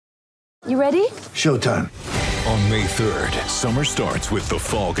You ready? Showtime. On May 3rd, summer starts with The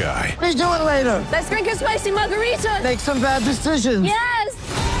Fall Guy. Let's do it later. Let's drink a spicy margarita. Make some bad decisions. Yes!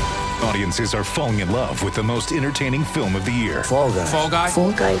 Audiences are falling in love with the most entertaining film of the year. Fall Guy. Fall Guy?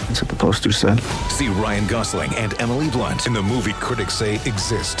 Fall Guy. That's what the poster said. See Ryan Gosling and Emily Blunt in the movie critics say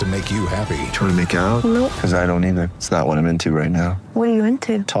exists to make you happy. Trying to make it out? Nope. Because I don't either. It's not what I'm into right now. What are you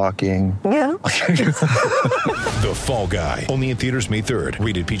into? Talking. Yeah. The Fall Guy. Only in theaters May 3rd.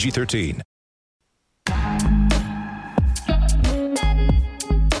 Rated PG-13.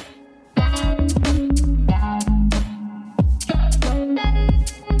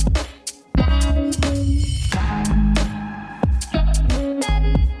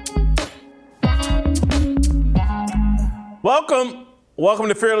 Welcome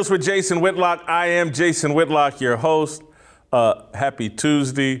to Fearless with Jason Whitlock. I am Jason Whitlock, your host. Happy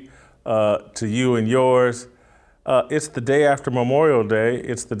Tuesday to you and yours. It's the day after Memorial Day.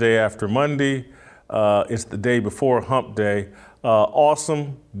 It's the day after Monday. It's the day before Hump Day.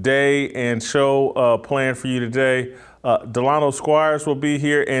 Awesome day and show planned for you today. Delano Squires will be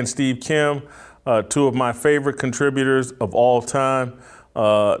here and Steve Kim, two of my favorite contributors of all time,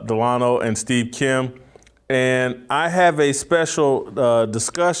 Delano and Steve Kim. And I have a special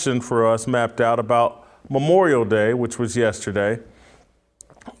discussion for us mapped out about Memorial Day, which was yesterday.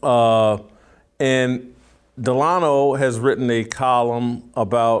 And Delano has written a column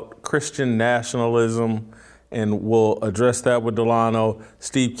about Christian nationalism, and we'll address that with Delano.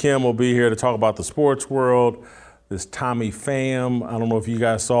 Steve Kim will be here to talk about the sports world. This Tommy Pham, I don't know if you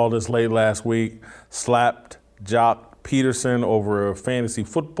guys saw this late last week, slapped Jock Peterson over fantasy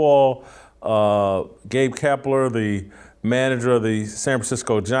football. Gabe Kepler, the manager of the San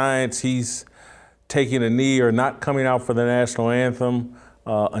Francisco Giants, he's taking a knee or not coming out for the national anthem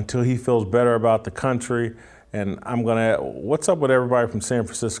until he feels better about the country. And I'm gonna, what's up with everybody from San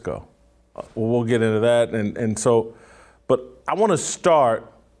Francisco? We'll get into that. And so, but I wanna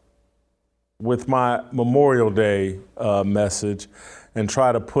start with my Memorial Day message and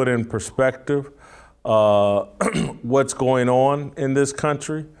try to put in perspective what's going on in this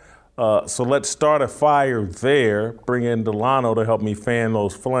country. So let's start a fire there, bring in Delano to help me fan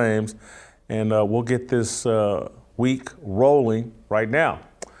those flames, and we'll get this week rolling right now.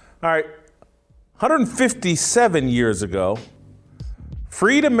 All right, 157 years ago,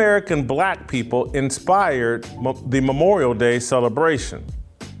 freed American black people inspired the Memorial Day celebration.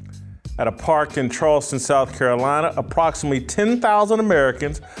 At a park in Charleston, South Carolina, approximately 10,000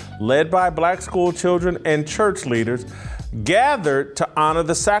 Americans, led by black school children and church leaders, gathered to honor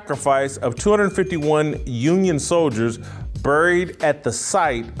the sacrifice of 251 Union soldiers buried at the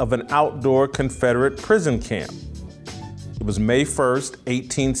site of an outdoor Confederate prison camp. It was May 1st,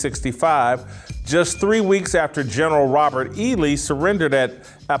 1865, just 3 weeks after General Robert E. Lee surrendered at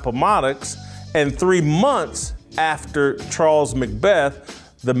Appomattox, and 3 months after Charles Macbeth,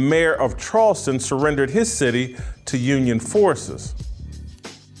 the mayor of Charleston, surrendered his city to Union forces.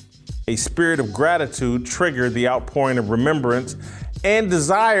 A spirit of gratitude triggered the outpouring of remembrance and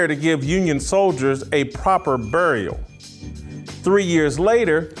desire to give Union soldiers a proper burial. 3 years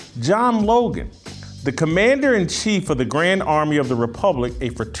later, John Logan, the commander-in-chief of the Grand Army of the Republic, a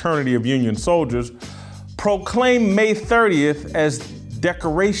fraternity of Union soldiers, proclaimed May 30th as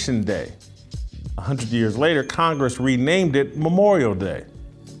Decoration Day. 100 years later, Congress renamed it Memorial Day.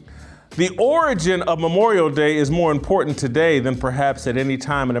 The origin of Memorial Day is more important today than perhaps at any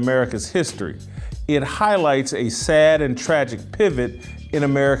time in America's history. It highlights a sad and tragic pivot in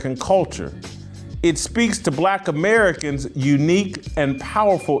American culture. It speaks to Black Americans' unique and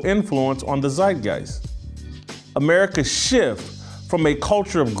powerful influence on the zeitgeist. America's shift from a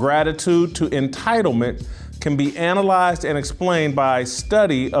culture of gratitude to entitlement can be analyzed and explained by a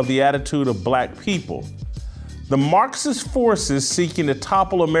study of the attitude of Black people. The Marxist forces seeking to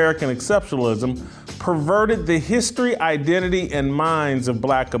topple American exceptionalism perverted the history, identity, and minds of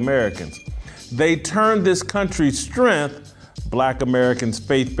Black Americans. They turned this country's strength, Black Americans'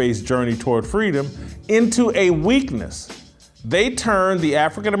 faith-based journey toward freedom, into a weakness. They turned the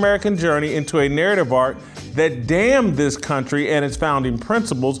African American journey into a narrative arc that damned this country and its founding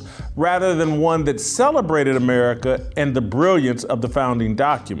principles rather than one that celebrated America and the brilliance of the founding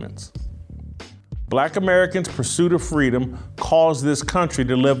documents. Black Americans' pursuit of freedom caused this country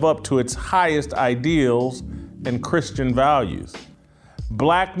to live up to its highest ideals and Christian values.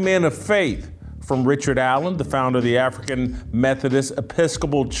 Black men of faith, from Richard Allen, the founder of the African Methodist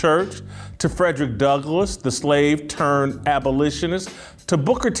Episcopal Church, to Frederick Douglass, the slave turned abolitionist, to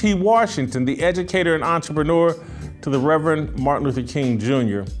Booker T. Washington, the educator and entrepreneur, to the Reverend Martin Luther King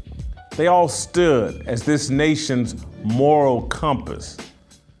Jr. They all stood as this nation's moral compass.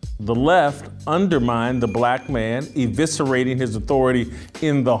 The left undermined the black man, eviscerating his authority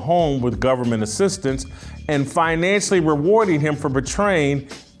in the home with government assistance and financially rewarding him for betraying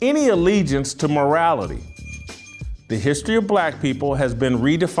any allegiance to morality. The history of black people has been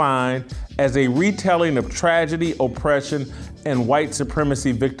redefined as a retelling of tragedy, oppression, and white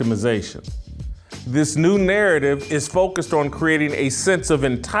supremacy victimization. This new narrative is focused on creating a sense of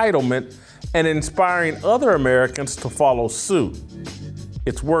entitlement and inspiring other Americans to follow suit.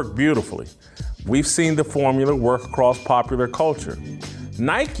 It's worked beautifully. We've seen the formula work across popular culture.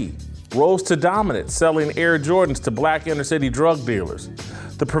 Nike rose to dominance, selling Air Jordans to black inner-city drug dealers.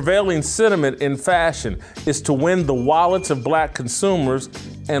 The prevailing sentiment in fashion is to win the wallets of black consumers,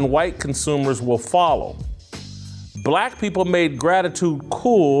 and white consumers will follow. Black people made gratitude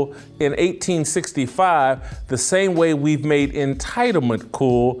cool in 1865, the same way we've made entitlement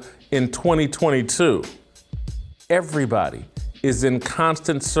cool in 2022. Everybody is in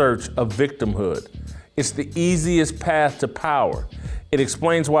constant search of victimhood. It's the easiest path to power. It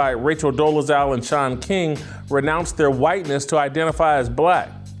explains why Rachel Dolezal and Shaun King renounced their whiteness to identify as black.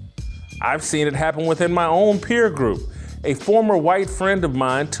 I've seen it happen within my own peer group. A former white friend of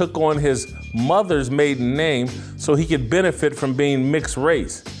mine took on his mother's maiden name so he could benefit from being mixed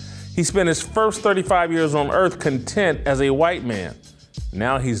race. He spent his first 35 years on earth content as a white man.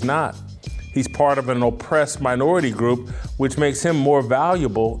 Now he's not. He's part of an oppressed minority group, which makes him more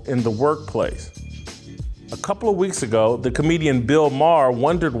valuable in the workplace. A couple of weeks ago, the comedian Bill Maher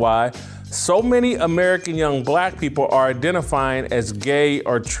wondered why so many American young black people are identifying as gay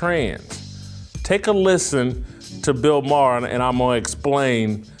or trans. Take a listen to Bill Maher, and I'm going to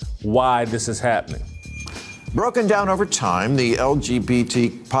explain why this is happening. Broken down over time, the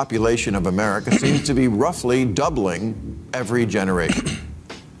LGBT population of America seems to be roughly doubling every generation.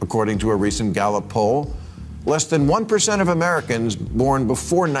 According to a recent Gallup poll, less than 1% of Americans born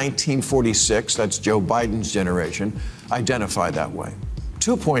before 1946, that's Joe Biden's generation, identify that way.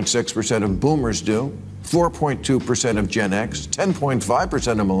 2.6% of boomers do, 4.2% of Gen X,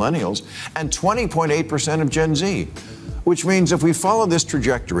 10.5% of millennials, and 20.8% of Gen Z. Which means if we follow this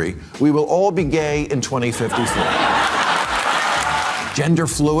trajectory, we will all be gay in 2054. Gender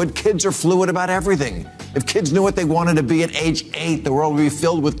fluid, kids are fluid about everything. If kids knew what they wanted to be at age 8, the world would be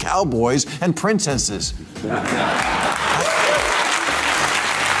filled with cowboys and princesses.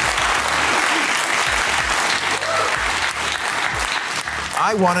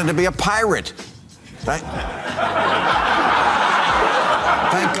 I wanted to be a pirate. Thank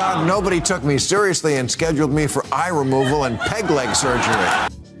God nobody took me seriously and scheduled me for eye removal and peg leg surgery.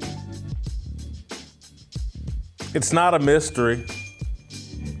 It's not a mystery.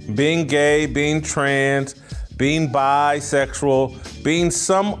 Being gay, being trans, being bisexual, being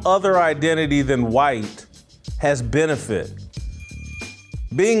some other identity than white has benefit.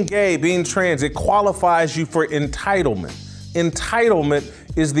 Being gay, being trans, it qualifies you for entitlement. Entitlement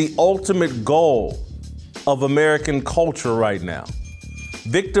is the ultimate goal of American culture right now.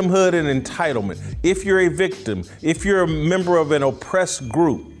 Victimhood and entitlement. If you're a victim, if you're a member of an oppressed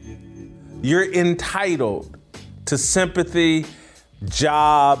group, you're entitled to sympathy,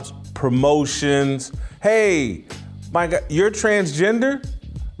 jobs, promotions. Hey, my God, you're transgender?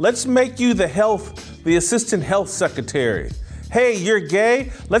 Let's make you the assistant health secretary. Hey, you're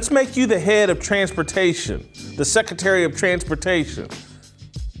gay? Let's make you the head of transportation, the secretary of transportation.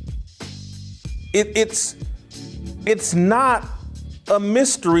 It's not a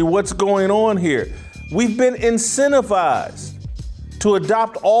mystery what's going on here. We've been incentivized to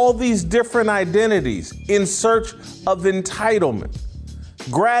adopt all these different identities in search of entitlement.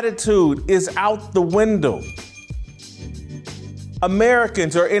 Gratitude is out the window.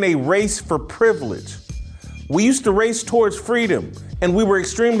 Americans are in a race for privilege. We used to race towards freedom, and we were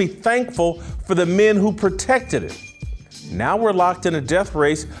extremely thankful for the men who protected it. Now we're locked in a death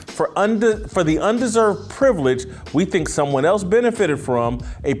race for the undeserved privilege we think someone else benefited from,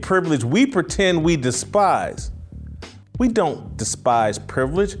 a privilege we pretend we despise. We don't despise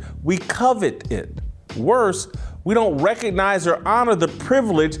privilege, we covet it. Worse, we don't recognize or honor the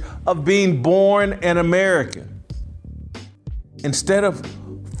privilege of being born an American. Instead of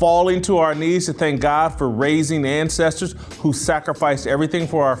falling to our knees to thank God for raising ancestors who sacrificed everything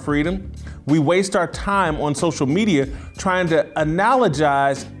for our freedom, we waste our time on social media trying to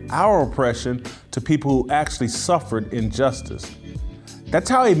analogize our oppression to people who actually suffered injustice. That's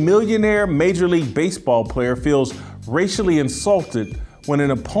how a millionaire Major League Baseball player feels racially insulted when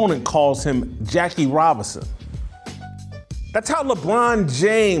an opponent calls him Jackie Robinson. That's how LeBron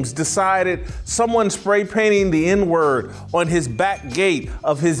James decided someone spray painting the N-word on his back gate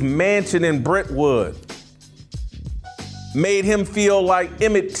of his mansion in Brentwood. made him feel like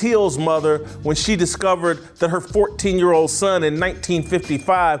Emmett Till's mother when she discovered that her 14-year-old son in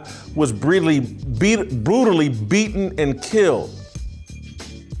 1955 was brutally beaten and killed.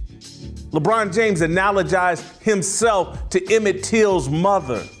 LeBron James analogized himself to Emmett Till's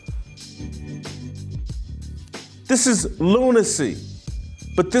mother. This is lunacy,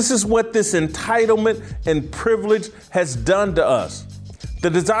 but this is what this entitlement and privilege has done to us. The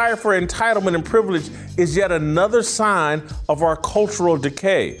desire for entitlement and privilege is yet another sign of our cultural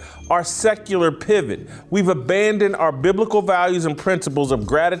decay, our secular pivot. We've abandoned our biblical values and principles of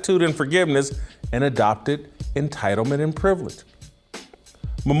gratitude and forgiveness and adopted entitlement and privilege.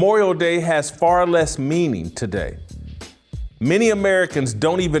 Memorial Day has far less meaning today. Many Americans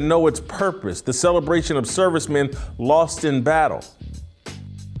don't even know its purpose, the celebration of servicemen lost in battle.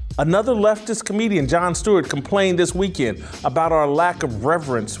 Another leftist comedian, Jon Stewart, complained this weekend about our lack of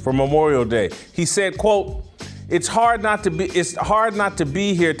reverence for Memorial Day. He said, quote, it's hard not to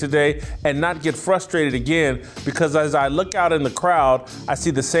be here today and not get frustrated again, because as I look out in the crowd, I see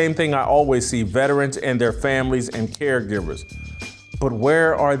the same thing I always see, veterans and their families and caregivers. But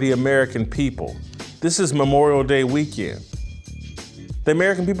where are the American people? This is Memorial Day weekend. The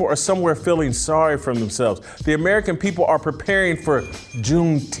American people are somewhere feeling sorry for themselves. The American people are preparing for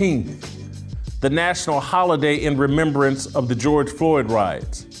Juneteenth, the national holiday in remembrance of the George Floyd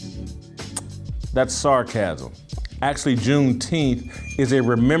riots. That's sarcasm. Actually, Juneteenth is a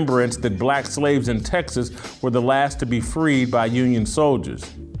remembrance that black slaves in Texas were the last to be freed by Union soldiers.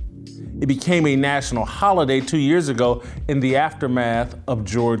 It became a national holiday 2 years ago in the aftermath of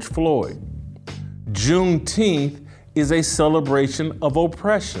George Floyd. Juneteenth is a celebration of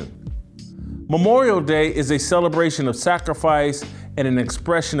oppression. Memorial Day is a celebration of sacrifice and an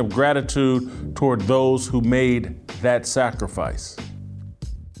expression of gratitude toward those who made that sacrifice.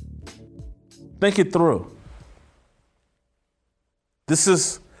 Think it through. This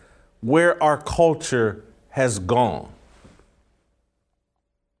is where our culture has gone.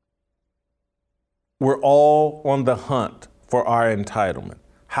 We're all on the hunt for our entitlement.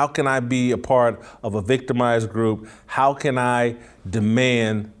 How can I be a part of a victimized group? How can I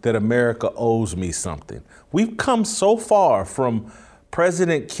demand that America owes me something? We've come so far from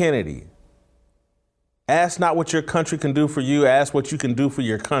President Kennedy. Ask not what your country can do for you, ask what you can do for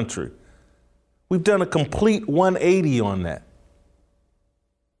your country. We've done a complete 180 on that.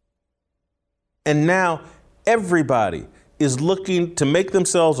 And now everybody is looking to make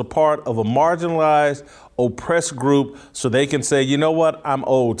themselves a part of a marginalized, oppressed group so they can say, you know what, I'm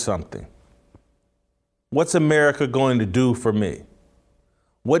owed something. What's America going to do for me?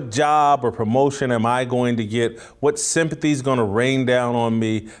 What job or promotion am I going to get? What sympathy is going to rain down on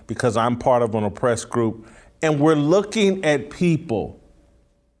me because I'm part of an oppressed group? And we're looking at people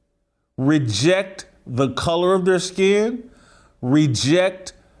reject the color of their skin,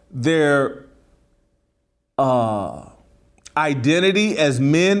 reject their identity as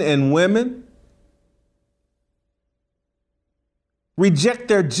men and women, reject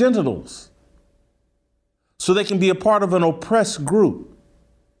their genitals so they can be a part of an oppressed group.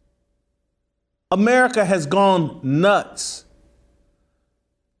 America has gone nuts.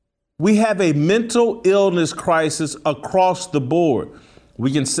 We have a mental illness crisis across the board.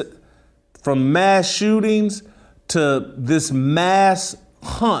 We can from mass shootings to this mass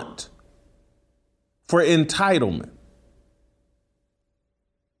hunt for entitlement.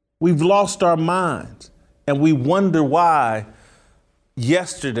 We've lost our minds, and we wonder why.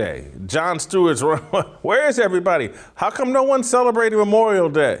 Yesterday, Jon Stewart's, where is everybody? How come no one's celebrating Memorial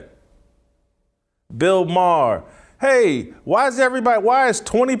Day? Bill Maher, hey, why is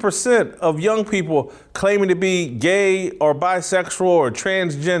 20% of young people claiming to be gay or bisexual or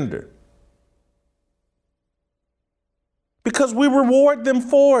transgender? Because we reward them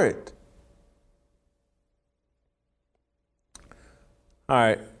for it. All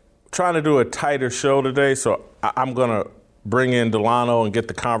right, trying to do a tighter show today, so I'm going to bring in Delano and get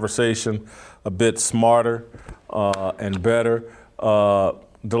the conversation a bit smarter and better.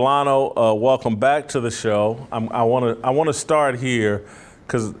 Delano, welcome back to the show. I want to start here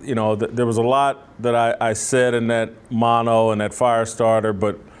because there was a lot that I said in that mono and that fire starter,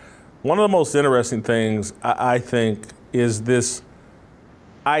 but one of the most interesting things I think is this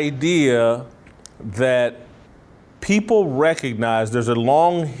idea that people recognize there's a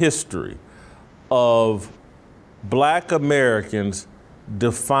long history of Black Americans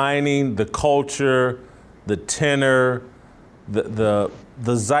defining the culture, the tenor, the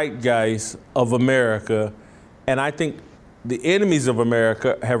zeitgeist of America. And I think the enemies of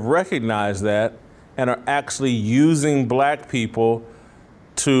America have recognized that and are actually using Black people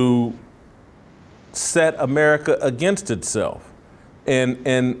to set America against itself, and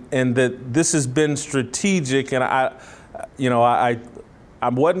that this has been strategic. And I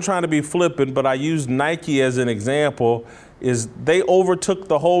wasn't trying to be flippant, but I used Nike as an example. Is they overtook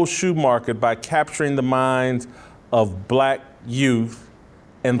the whole shoe market by capturing the minds of black youth,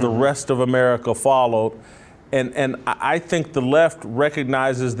 and the rest of America followed. And I think the left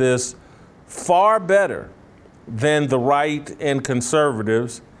recognizes this far better than the right and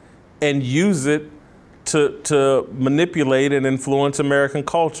conservatives, and use it to manipulate and influence American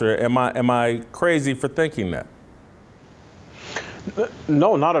culture. Am I crazy for thinking that?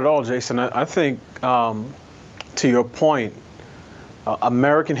 No, not at all, Jason. I think, to your point,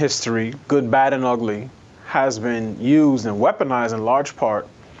 American history, good, bad, and ugly, has been used and weaponized in large part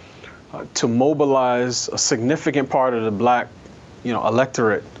to mobilize a significant part of the black,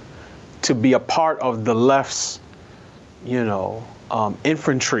 electorate to be a part of the left's,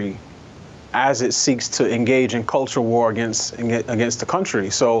 infantry as it seeks to engage in culture war against the country.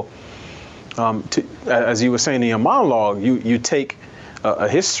 So, as you were saying in your monologue, you take a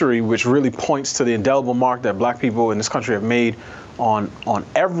history which really points to the indelible mark that black people in this country have made on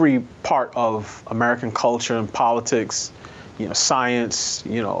every part of American culture and politics, science,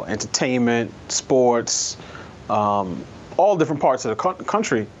 entertainment, sports, all different parts of the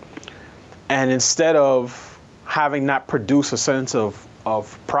country. And instead of having that produce a sense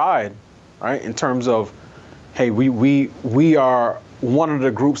of pride, right, in terms of, hey, we are one of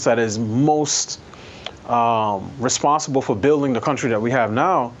the groups that is most responsible for building the country that we have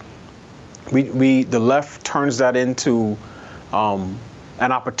now, the left turns that into an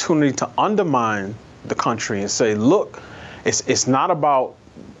opportunity to undermine the country and say, look, it's not about,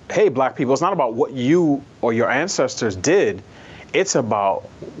 hey, black people, it's not about what you or your ancestors did. It's about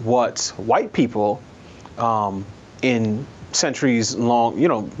what white people in centuries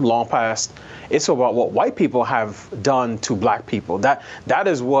long past, it's about what white people have done to black people. That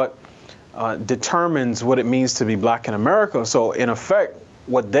is what determines what it means to be black in America. So in effect,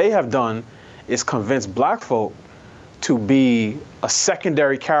 what they have done is convince black folk to be a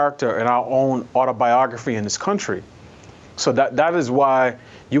secondary character in our own autobiography in this country. So that is why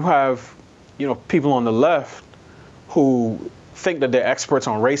you have, people on the left who think that they're experts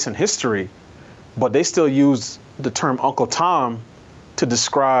on race and history, but they still use the term Uncle Tom to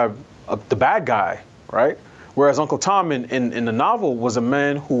describe the bad guy, right? Whereas Uncle Tom in the novel was a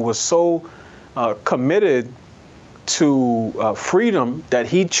man who was so committed to freedom that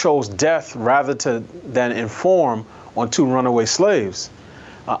he chose death rather than inform on 2 runaway slaves.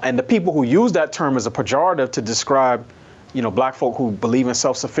 And the people who use that term as a pejorative to describe, black folk who believe in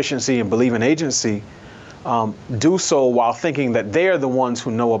self-sufficiency and believe in agency, do so while thinking that they're the ones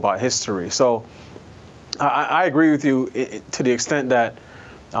who know about history. So I agree with you to the extent that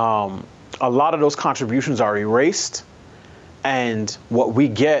a lot of those contributions are erased, and what we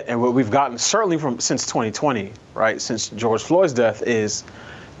get and what we've gotten certainly since 2020, right, since George Floyd's death, is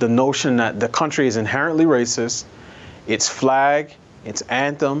the notion that the country is inherently racist. Its flag, its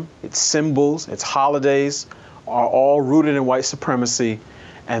anthem, its symbols, its holidays are all rooted in white supremacy.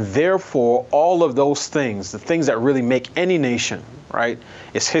 And therefore, all of those things, the things that really make any nation, right,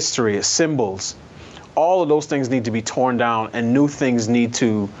 its history, its symbols, all of those things need to be torn down, and new things need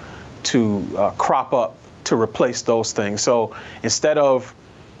to crop up to replace those things. So instead of,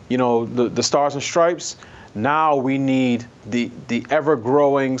 the Stars and Stripes, now we need the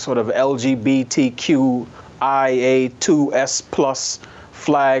ever-growing sort of LGBTQIA2S plus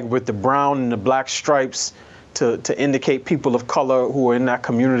flag with the brown and the black stripes to indicate people of color who are in that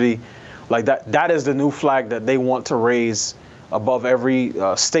community. Like that is the new flag that they want to raise above every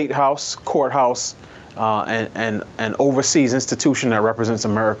state house, courthouse, and overseas institution that represents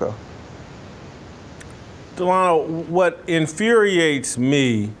America. Delano, what infuriates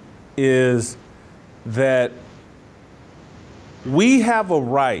me is that we have a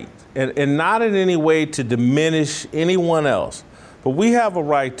right, and not in any way to diminish anyone else, but we have a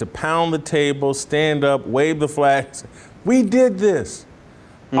right to pound the table, stand up, wave the flags. We did this.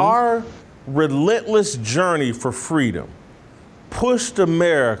 Mm-hmm. Our relentless journey for freedom pushed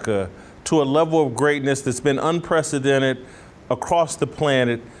America to a level of greatness that's been unprecedented across the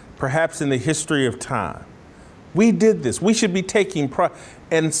planet, perhaps in the history of time. We did this. We should be taking pride.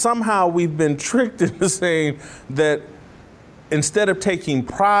 And somehow we've been tricked into saying that instead of taking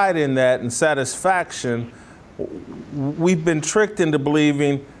pride in that and satisfaction, we've been tricked into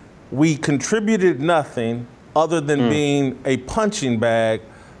believing we contributed nothing other than being a punching bag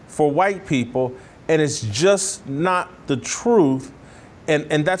for white people. And it's just not the truth.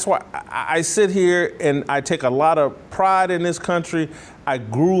 And that's why I sit here and I take a lot of pride in this country. I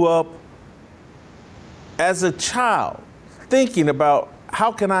grew up as a child, thinking about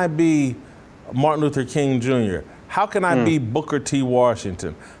how can I be Martin Luther King Jr.? How can I be Booker T.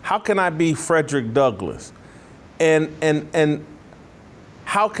 Washington? How can I be Frederick Douglass? And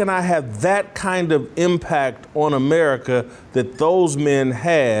how can I have that kind of impact on America that those men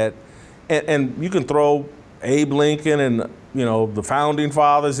had? And you can throw Abe Lincoln and the founding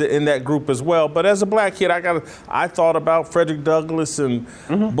fathers in that group as well. But as a black kid, I thought about Frederick Douglass and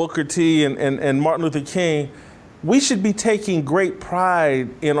Booker T. and Martin Luther King. We should be taking great pride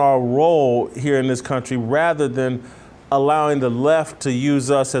in our role here in this country rather than allowing the left to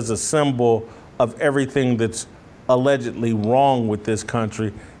use us as a symbol of everything that's allegedly wrong with this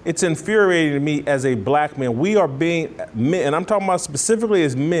country. It's infuriating to me as a black man. We are being men, and I'm talking about specifically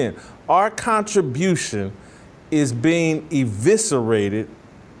as men, our contribution is being eviscerated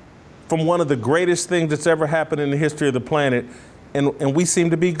from one of the greatest things that's ever happened in the history of the planet, and we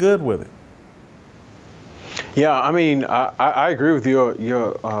seem to be good with it. Yeah, I mean, I agree with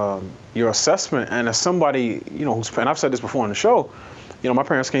your assessment. And as somebody, and I've said this before on the show, my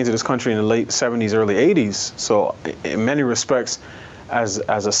parents came to this country in the late 70s, early 80s. So in many respects, as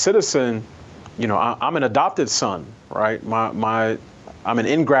a citizen, I'm an adopted son, right? I'm an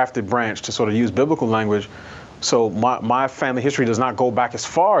engrafted branch, to sort of use biblical language. So my family history does not go back as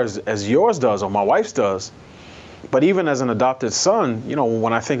far as yours does or my wife's does. But even as an adopted son,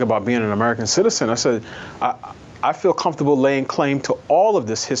 when I think about being an American citizen, I said, I feel comfortable laying claim to all of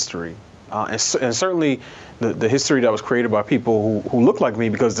this history. And certainly the history that was created by people who look like me,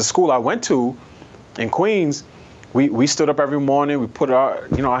 because the school I went to in Queens, we stood up every morning, we put our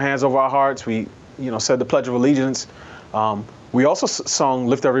hands over our hearts, we said the Pledge of Allegiance. We also sung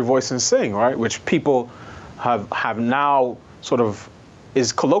Lift Every Voice and Sing, right, which people have now sort of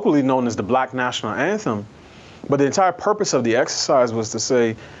is colloquially known as the Black National Anthem. But the entire purpose of the exercise was to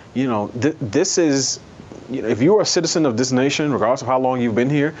say, this is, if you are a citizen of this nation, regardless of how long you've been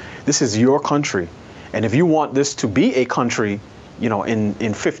here, this is your country. And if you want this to be a country,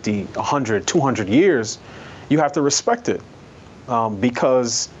 in 50, 100, 200 years, you have to respect it.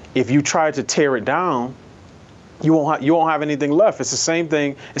 Because if you try to tear it down, you won't have anything left. It's the same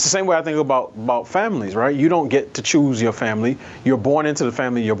thing. It's the same way I think about families, right? You don't get to choose your family. You're born into the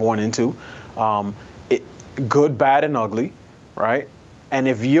family you're born into. Good, bad, and ugly, right? And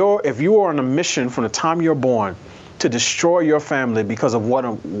if you are on a mission from the time you're born to destroy your family because of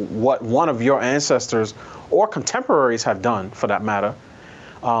what one of your ancestors or contemporaries have done, for that matter,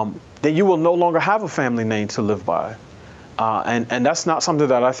 then you will no longer have a family name to live by, and that's not something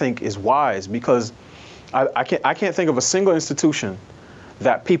that I think is wise, because I can't think of a single institution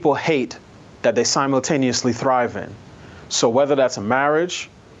that people hate that they simultaneously thrive in. So whether that's a marriage,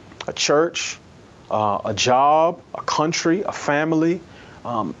 a church, a job, a country, a family,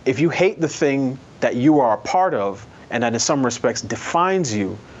 if you hate the thing that you are a part of and that in some respects defines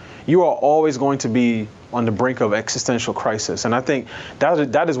you, you are always going to be on the brink of existential crisis. And I think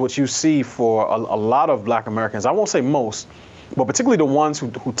that is what you see for a lot of Black Americans. I won't say most, but particularly the ones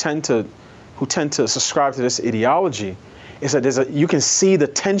who tend to subscribe to this ideology, is that you can see the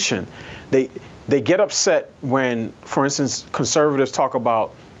tension. They get upset when, for instance, conservatives talk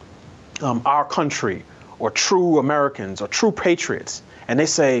about our country, or true Americans, or true patriots, and they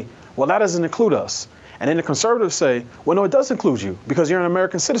say, well, that doesn't include us. And then the conservatives say, well, no, it does include you because you're an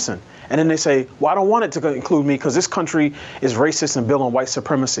American citizen. And then they say, well, I don't want it to include me because this country is racist and built on white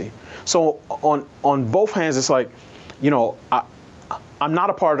supremacy. So on both hands, it's like, I'm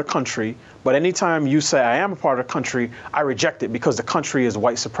not a part of the country, but anytime you say I am a part of the country, I reject it because the country is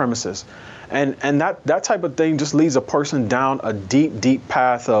white supremacist. And that type of thing just leads a person down a deep, deep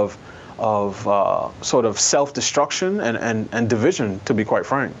path of sort of self-destruction and division, to be quite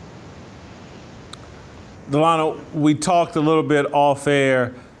frank. Delano, we talked a little bit off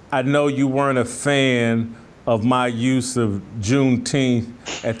air. I know you weren't a fan of my use of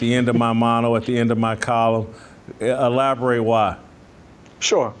Juneteenth at the end of my mono, at the end of my column. Elaborate why.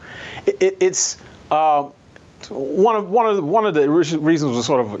 Sure. It's one of the reasons was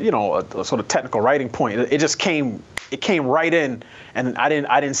sort of, a sort of technical writing point. It just came right in, and I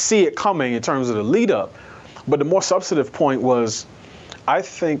didn't see it coming in terms of the lead up. But the more substantive point was, I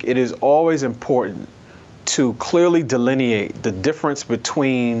think it is always important to clearly delineate the difference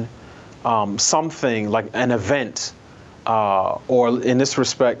between something like an event, or in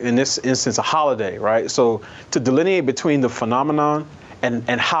this instance, a holiday, right? So to delineate between the phenomenon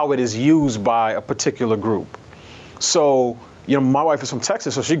and how it is used by a particular group. So, my wife is from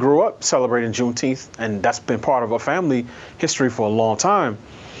Texas, so she grew up celebrating Juneteenth, and that's been part of her family history for a long time.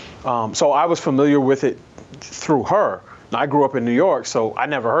 So I was familiar with it through her. Now, I grew up in New York, so I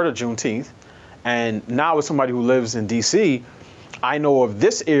never heard of Juneteenth. And now as somebody who lives in DC, I know of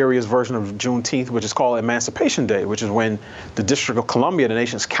this area's version of Juneteenth, which is called Emancipation Day, which is when the District of Columbia, the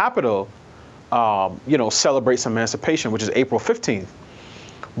nation's capital, celebrates emancipation, which is April 15th.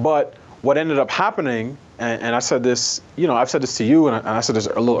 But what ended up happening, and I said this, I've said this to you, and I said this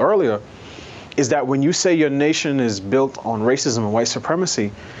a little earlier, is that when you say your nation is built on racism and white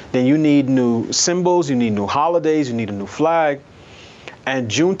supremacy, then you need new symbols, you need new holidays, you need a new flag. And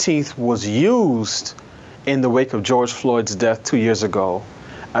Juneteenth was used in the wake of George Floyd's death 2 years ago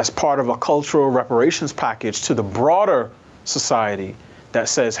as part of a cultural reparations package to the broader society that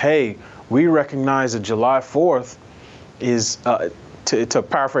says, hey, we recognize that July 4th is, to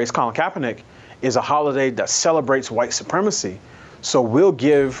paraphrase Colin Kaepernick, is a holiday that celebrates white supremacy. So we'll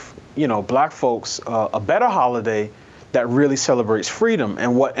give, black folks a better holiday that really celebrates freedom.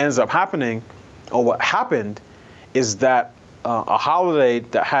 And what ends up happening, or what happened, is that a holiday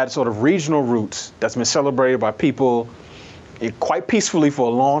that had sort of regional roots, that's been celebrated by people quite peacefully for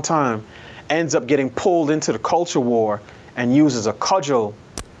a long time, ends up getting pulled into the culture war and used as a cudgel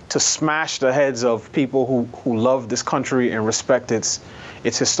to smash the heads of people who love this country and respect its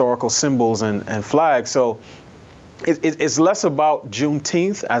historical symbols and flags. So it's less about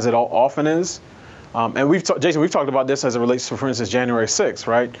Juneteenth, as it often is. And Jason, we've talked about this as it relates to, for instance, January 6th,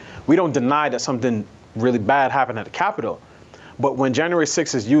 right? We don't deny that something really bad happened at the Capitol. But when January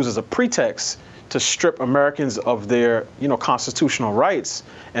 6th is used as a pretext to strip Americans of their, constitutional rights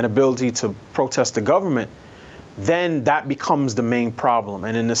and ability to protest the government, then that becomes the main problem.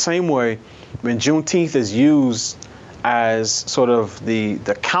 And in the same way, when Juneteenth is used as sort of the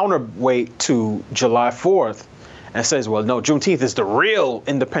counterweight to July 4th and says, well, no, Juneteenth is the real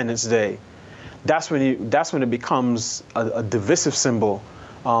Independence Day, that's when it becomes a divisive symbol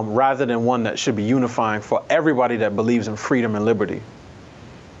rather than one that should be unifying for everybody that believes in freedom and liberty.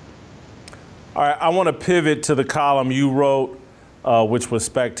 All right, I want to pivot to the column you wrote, which was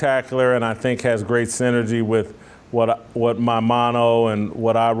spectacular and I think has great synergy with what my mono and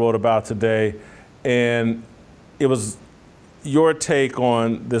what I wrote about today. And it was your take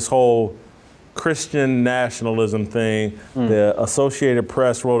on this whole Christian nationalism thing. The Associated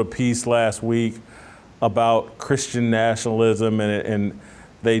Press wrote a piece last week about Christian nationalism, and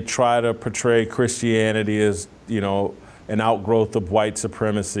they try to portray Christianity as, an outgrowth of white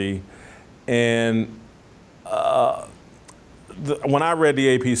supremacy. And when I read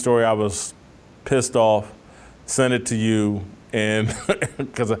the AP story, I was pissed off, sent it to you, and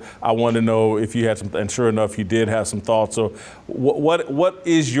because I wanted to know if you had some, and sure enough, you did have some thoughts. So what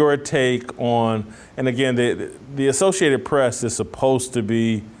is your take on, and again, the Associated Press is supposed to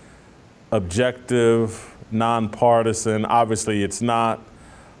be objective, nonpartisan. Obviously, it's not.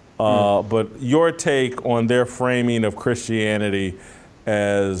 But your take on their framing of Christianity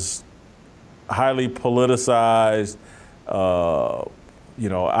as highly politicized,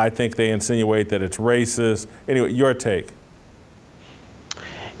 I think they insinuate that it's racist. Anyway, your take.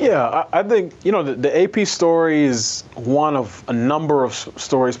 Yeah, I think, the AP story is one of a number of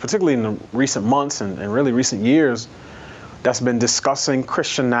stories, particularly in the recent months and really recent years, that's been discussing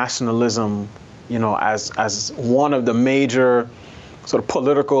Christian nationalism, as one of the major sort of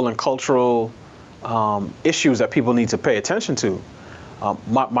political and cultural issues that people need to pay attention to.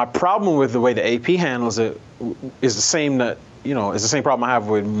 My problem with the way the AP handles it is the same problem I have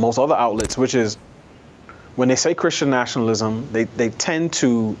with most other outlets, which is when they say Christian nationalism, they tend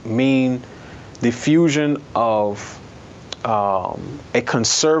to mean the fusion of a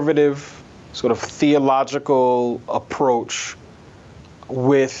conservative sort of theological approach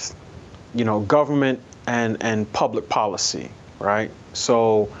with, government and public policy, right?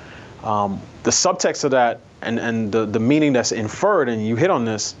 So the subtext of that and the meaning that's inferred, and you hit on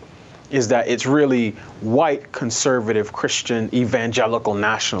this, is that it's really white, conservative, Christian, evangelical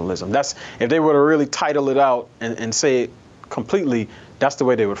nationalism. That's, if they were to really title it out and say it completely, that's the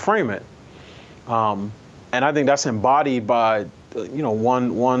way they would frame it. And I think that's embodied by,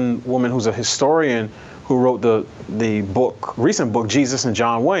 one woman who's a historian who wrote the recent book, Jesus and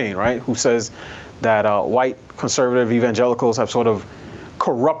John Wayne, right? Who says that white conservative evangelicals have sort of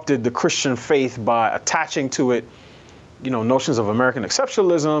corrupted the Christian faith by attaching to it notions of American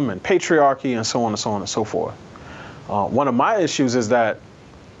exceptionalism and patriarchy and so on and so on and so forth. One of my issues is that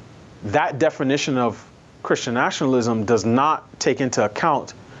definition of Christian nationalism does not take into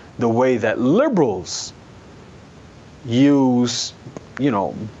account the way that liberals use,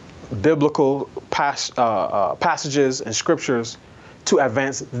 biblical passages and scriptures to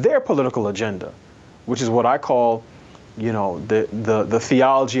advance their political agenda, which is what I call, the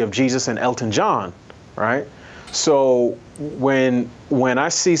theology of Jesus and Elton John, right? So when I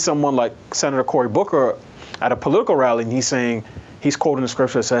see someone like Senator Cory Booker at a political rally, and he's quoting the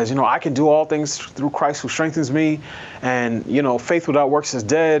scripture that says, I can do all things through Christ who strengthens me, and faith without works is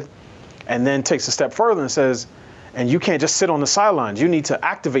dead, and then takes a step further and says, and you can't just sit on the sidelines. You need to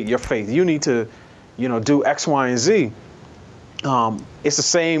activate your faith. You need to, do X, Y, and Z. It's the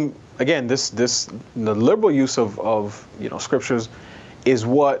same. Again, the liberal use of scriptures is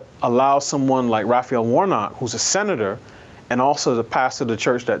what allows someone like Raphael Warnock, who's a senator and also the pastor of the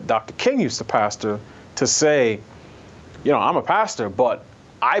church that Dr. King used to pastor, to say, I'm a pastor, but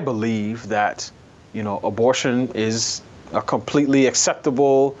I believe that, abortion is a completely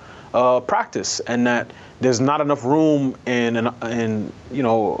acceptable practice, and that there's not enough room in a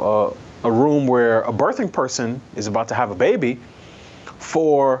room where a birthing person is about to have a baby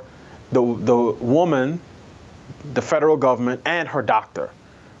for the woman, the federal government, and her doctor,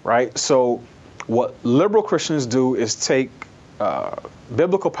 right? So what liberal Christians do is take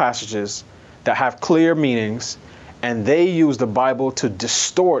biblical passages that have clear meanings, and they use the Bible to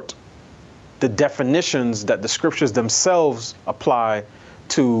distort the definitions that the scriptures themselves apply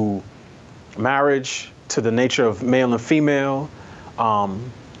to marriage, to the nature of male and female,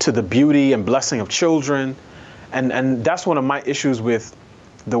 to the beauty and blessing of children. And that's one of my issues with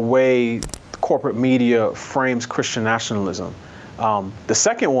the way corporate media frames Christian nationalism. The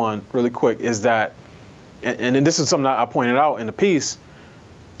second one, really quick, is that, and this is something that I pointed out in the piece,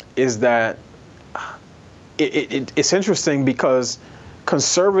 is that it's interesting because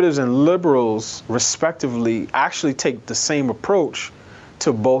conservatives and liberals, respectively, actually take the same approach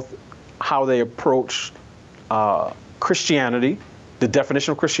to both how they approach Christianity, the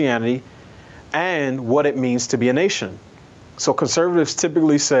definition of Christianity, and what it means to be a nation. So conservatives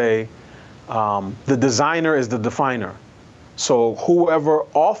typically say the designer is the definer. So whoever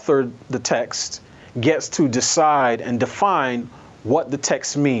authored the text gets to decide and define what the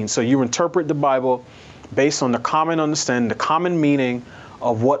text means. So you interpret the Bible based on the common understanding, the common meaning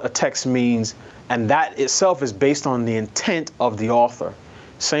of what a text means, and that itself is based on the intent of the author.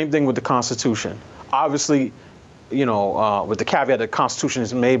 Same thing with the Constitution. Obviously, with the caveat that the Constitution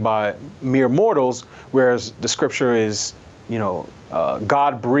is made by mere mortals, whereas the scripture is,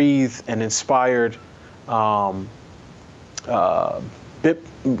 God-breathed and inspired,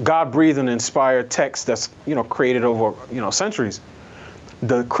 God-breathed and inspired text that's, created over, centuries.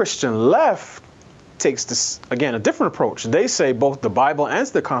 The Christian left takes this, again, a different approach. They say both the Bible and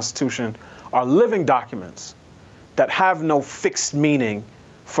the Constitution are living documents that have no fixed meaning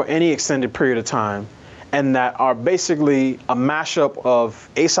for any extended period of time, and that are basically a mashup of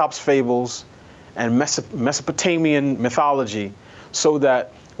Aesop's fables and Mesopotamian mythology, so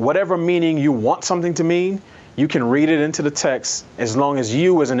that whatever meaning you want something to mean, you can read it into the text as long as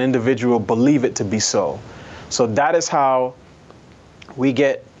you as an individual believe it to be so. So that is how we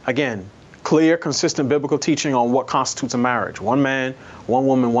get, again, clear, consistent biblical teaching on what constitutes a marriage. One man, one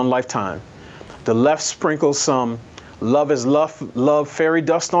woman, one lifetime. The left sprinkles some love is love fairy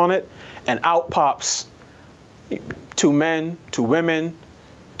dust on it, and out pops 2 men, 2 women,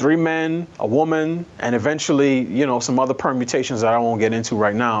 3 men, a woman, and eventually, some other permutations that I won't get into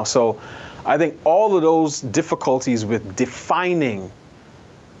right now. So I think all of those difficulties with defining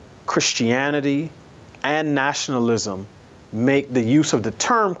Christianity and nationalism make the use of the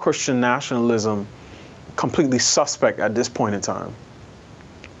term Christian nationalism completely suspect at this point in time.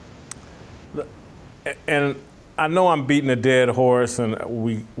 And I know I'm beating a dead horse, and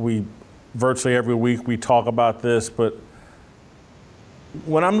we virtually every week we talk about this, but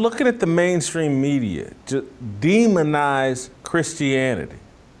when I'm looking at the mainstream media, just demonize Christianity.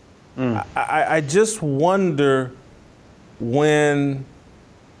 I just wonder when,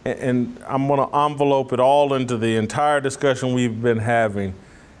 and I'm going to envelope it all into the entire discussion we've been having,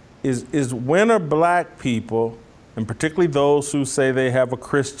 is when are black people, and particularly those who say they have a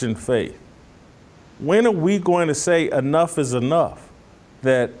Christian faith, when are we going to say enough is enough?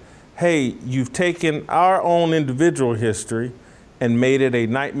 That, hey, you've taken our own individual history and made it a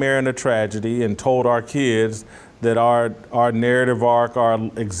nightmare and a tragedy, and told our kids that our narrative arc, our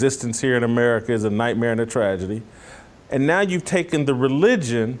existence here in America is a nightmare and a tragedy. And now you've taken the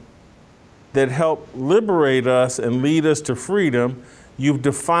religion that helped liberate us and lead us to freedom, you've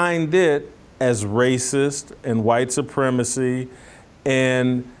defined it as racist and white supremacy,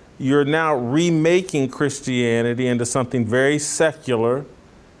 and you're now remaking Christianity into something very secular.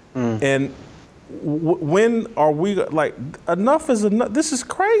 And when are we, like, enough is enough? This is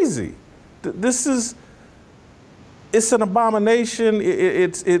crazy. It's an abomination.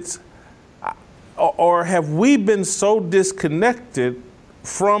 Or have we been so disconnected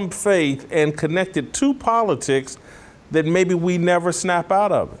from faith and connected to politics that maybe we never snap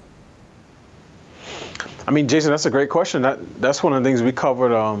out of it? I mean, Jason, that's a great question. That's one of the things we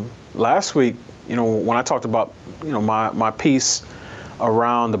covered last week. You know, when I talked about, you know, my piece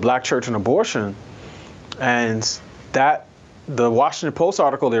around the Black church and abortion, and that the Washington Post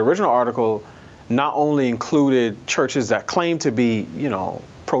article, the original article, not only included churches that claim to be, you know,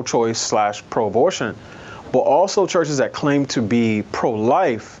 pro-choice / pro-abortion, but also churches that claim to be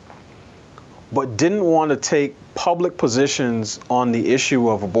pro-life, but didn't want to take public positions on the issue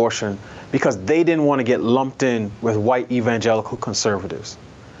of abortion because they didn't want to get lumped in with white evangelical conservatives.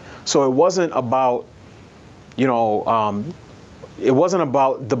 So it wasn't about, you know, it wasn't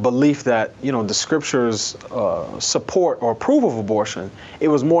about the belief that, you know, the scriptures support or approve of abortion. It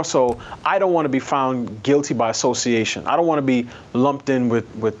was more so, I don't want to be found guilty by association. I don't want to be lumped in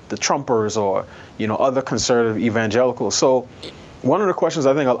with the Trumpers or, you know, other conservative evangelicals. So one of the questions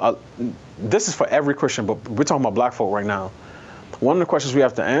I think, this is for every Christian, but we're talking about black folk right now. One of the questions we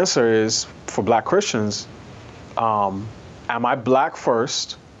have to answer is, for black Christians, am I black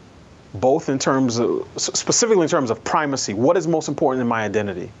first? Both in terms of, specifically in terms of primacy, what is most important in my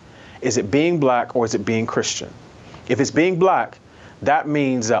identity? Is it being black or is it being Christian? If it's being black, that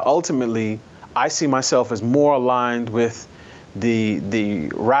means that ultimately I see myself as more aligned with the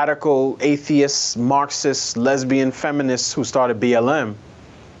radical atheists, Marxists, lesbian feminists who started BLM,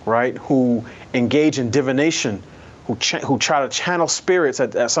 right? Who engage in divination, who try to channel spirits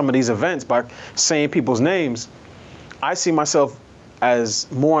at some of these events by saying people's names. I see myself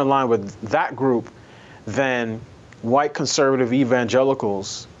as more in line with that group than white conservative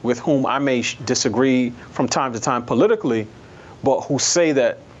evangelicals with whom I may disagree from time to time politically, but who say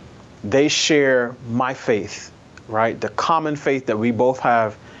that they share my faith, right? The common faith that we both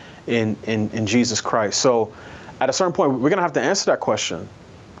have in Jesus Christ. So at a certain point, we're going to have to answer that question.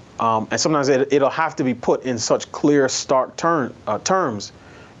 And sometimes it'll have to be put in such clear, stark terms,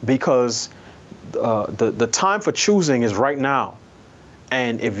 because the time for choosing is right now.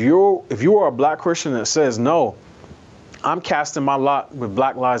 And if you are a black Christian that says, no, I'm casting my lot with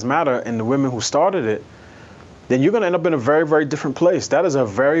Black Lives Matter and the women who started it, then you're going to end up in a very, very different place. That is a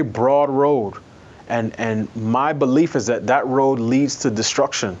very broad road. And my belief is that road leads to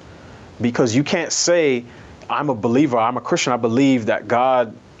destruction, because you can't say, I'm a believer, I'm a Christian, I believe that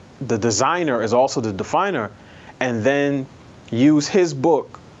God, the designer, is also the definer, and then use his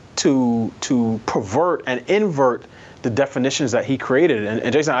book to pervert and invert the definitions that he created.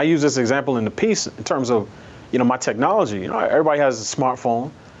 And Jason, I use this example in the piece in terms of, you know, my technology. You know, everybody has a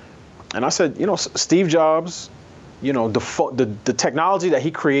smartphone. And I said, you know, Steve Jobs, you know, the technology that he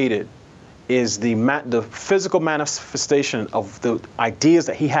created is the physical manifestation of the ideas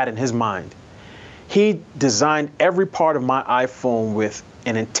that he had in his mind. He designed every part of my iPhone with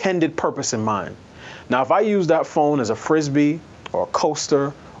an intended purpose in mind. Now, if I use that phone as a Frisbee or a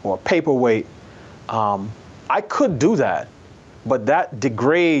coaster or a paperweight, I could do that, but that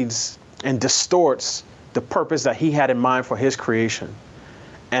degrades and distorts the purpose that he had in mind for his creation.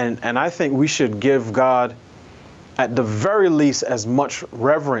 And I think we should give God, at the very least, as much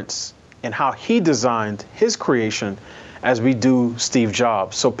reverence in how he designed his creation as we do Steve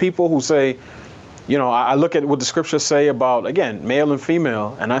Jobs. So people who say, you know, I look at what the scriptures say about, again, male and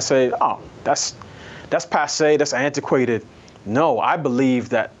female, and I say, oh, that's passé, that's antiquated. No, I believe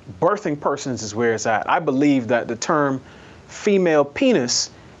that birthing persons is where it's at. I believe that the term female penis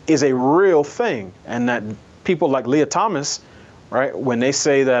is a real thing, and that people like Leah Thomas, right, when they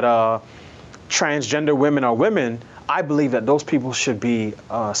say that transgender women are women, I believe that those people should be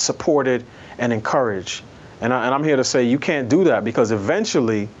supported and encouraged. And I'm here to say you can't do that, because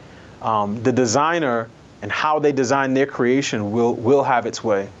eventually the designer and how they design their creation will have its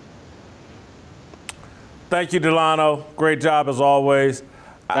way. Thank you, Delano. Great job as always.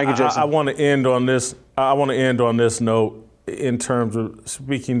 Thank you, Jason. I want to end on this. I want to end on this note in terms of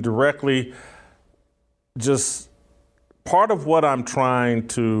speaking directly. Just part of what I'm trying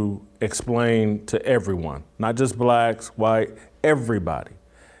to explain to everyone, not just blacks, white, everybody,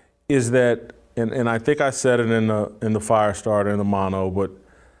 is that, and I think I said it in the fire starter in the mono, but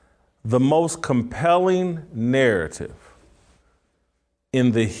the most compelling narrative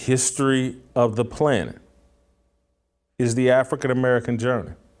in the history of the planet is the African American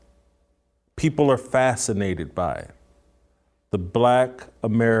journey. People are fascinated by it. The Black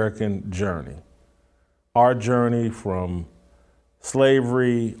American journey. Our journey from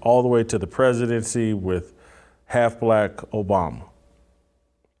slavery all the way to the presidency with half-Black Obama.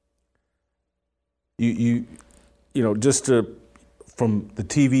 You know, just to from the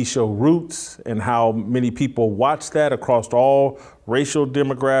TV show Roots and how many people watch that across all racial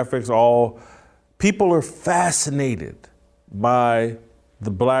demographics, all people are fascinated by the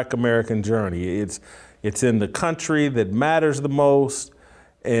Black American journey. It's in the country that matters the most,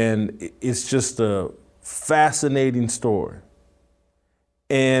 and it's just a fascinating story.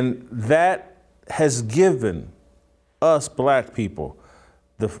 And that has given us Black people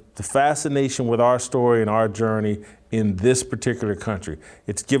the fascination with our story and our journey in this particular country.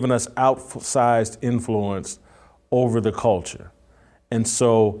 It's given us outsized influence over the culture. And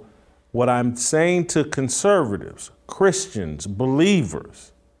so what I'm saying to conservatives, Christians,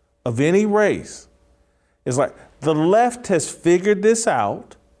 believers of any race is like, the left has figured this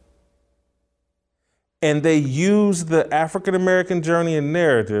out, and they use the African American journey and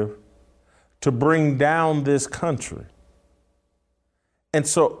narrative to bring down this country. And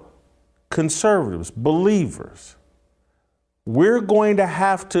so conservatives, believers, we're going to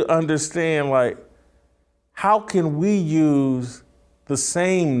have to understand, like, how can we use the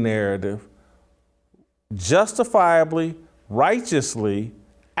same narrative justifiably, righteously,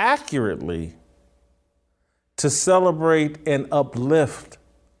 accurately to celebrate and uplift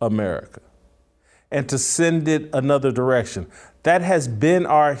America and to send it another direction. That has been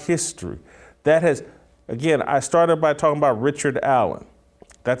our history. That has, again, I started by talking about Richard Allen.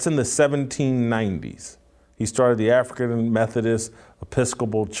 That's in the 1790s. He started the African Methodist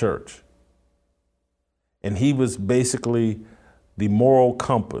Episcopal Church. And he was basically the moral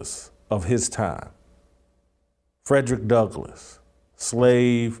compass of his time. Frederick Douglass,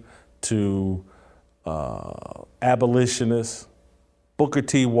 slave to abolitionist, Booker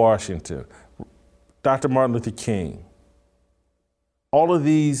T. Washington, Dr. Martin Luther King. All of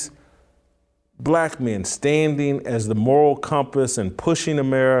these Black men standing as the moral compass and pushing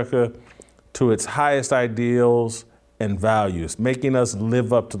America to its highest ideals and values, making us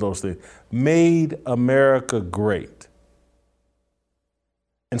live up to those things, made America great.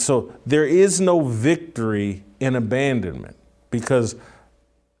 And so there is no victory in abandonment, because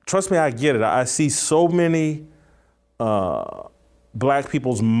trust me, I get it. I see so many Black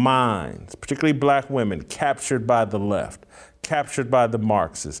people's minds, particularly Black women, captured by the left, captured by the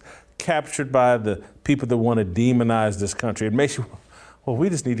Marxists, captured by the people that want to demonize this country. It makes you, well, we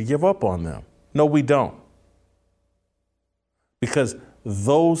just need to give up on them. No, we don't. Because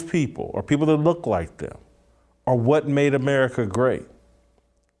those people, or people that look like them, are what made America great.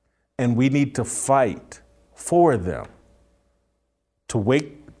 And we need to fight for them to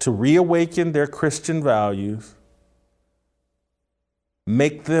reawaken their Christian values,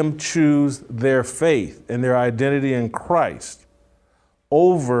 make them choose their faith and their identity in Christ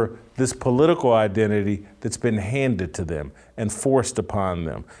over this political identity that's been handed to them and forced upon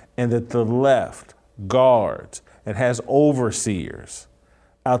them, and that the left guards and has overseers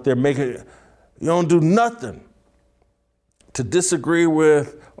out there making, you don't do nothing to disagree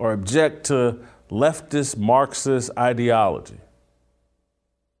with or object to leftist Marxist ideology.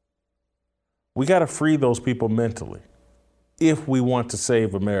 We got to free those people mentally if we want to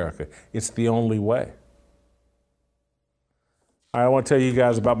save America. It's the only way. I want to tell you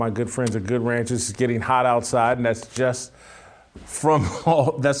guys about my good friends at Good Ranchers. It's getting hot outside, and that's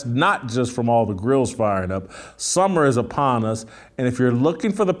not just from all the grills firing up. Summer is upon us, and if you're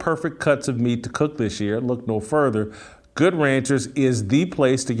looking for the perfect cuts of meat to cook this year, look no further. Good Ranchers is the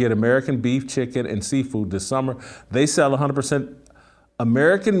place to get American beef, chicken, and seafood this summer. They sell 100%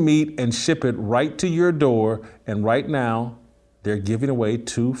 American meat and ship it right to your door, and right now, they're giving away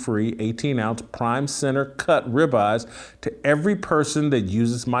 2 free 18-ounce prime center cut ribeyes to every person that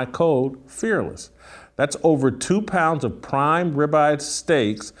uses my code FEARLESS. That's over 2 pounds of prime ribeye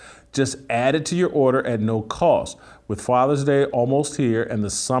steaks just added to your order at no cost. With Father's Day almost here and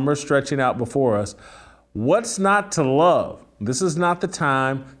the summer stretching out before us, what's not to love? This is not the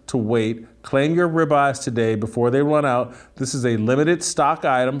time to wait. Claim your ribeyes today before they run out. This is a limited stock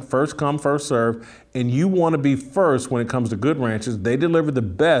item, first come, first serve, and you want to be first when it comes to Good Ranchers. They deliver the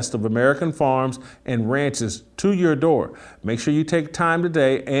best of American farms and ranches to your door. Make sure you take time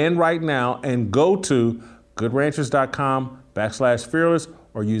today and right now and go to goodranchers.com/fearless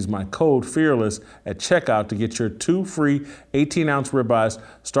or use my code FEARLESS at checkout to get your 2 free 18-ounce ribeyes.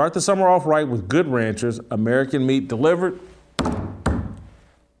 Start the summer off right with Good Ranchers, American meat delivered.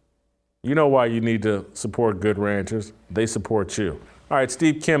 You know why you need to support Good Ranchers. They support you. All right,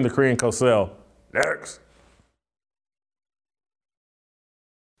 Steve Kim, the Korean Cosell. Next.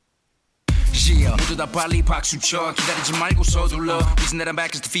 Yeah, 모두 다 빨리 박수 쳐 기다리지 말고 서둘러 Listen that I'm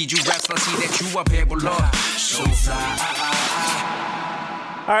back just to feed you raps I see that you are 배불러 So fly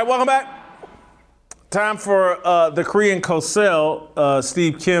All right, welcome back Time for the Korean Cosell,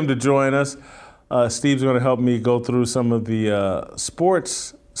 Steve Kim, to join us. Steve's going to help me go through some of the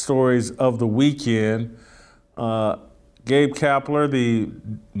sports stories of the weekend. Gabe Kapler, the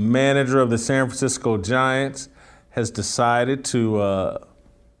manager of the San Francisco Giants, has decided to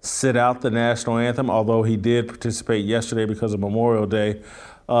sit out the national anthem, although he did participate yesterday because of Memorial Day.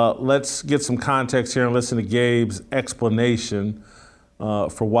 Let's get some context here and listen to Gabe's explanation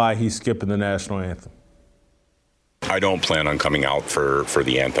for why he's skipping the national anthem. I don't plan on coming out for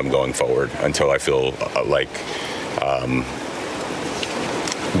the anthem going forward until I feel like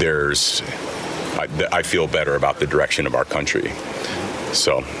I feel better about the direction of our country.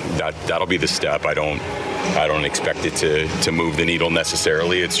 So that'll be the step. I don't expect it to move the needle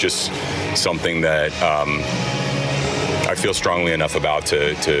necessarily. It's just something that I feel strongly enough about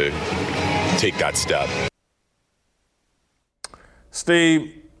to take that step.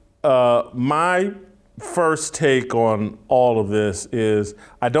 Steve, my first take on all of this is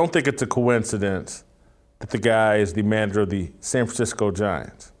I don't think it's a coincidence that the guy is the manager of the San Francisco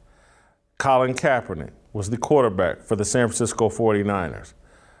Giants. Colin Kaepernick was the quarterback for the San Francisco 49ers.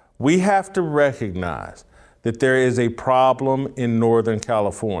 We have to recognize that there is a problem in Northern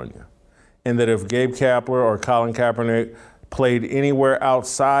California, and that if Gabe Kapler or Colin Kaepernick played anywhere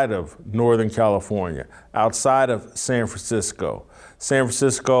outside of Northern California, outside of San Francisco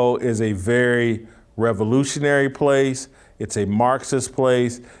is a very revolutionary place. It's a Marxist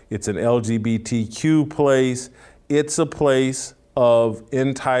place. It's an LGBTQ place. It's a place of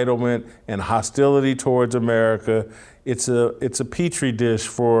entitlement and hostility towards America. It's a petri dish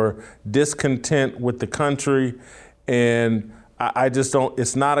for discontent with the country. And I just don't,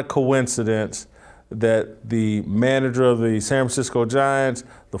 it's not a coincidence that the manager of the San Francisco Giants,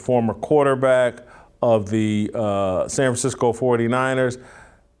 the former quarterback of the San Francisco 49ers,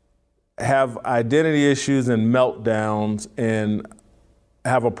 have identity issues and meltdowns and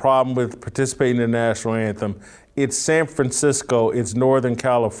have a problem with participating in the national anthem. It's San Francisco, it's Northern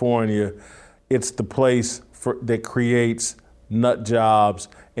California, it's the place that creates nut jobs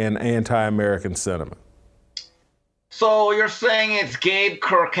and anti-American sentiment. So you're saying it's Gabe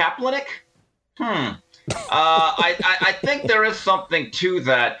Kapler? I think there is something to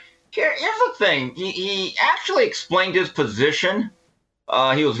that. Here's the thing. He actually explained his position.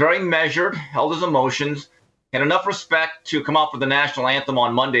 He was very measured, held his emotions, had enough respect to come out with the national anthem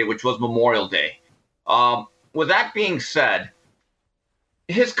on Monday, which was Memorial Day. With that being said,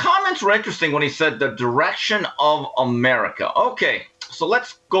 his comments were interesting when he said the direction of America. Okay, so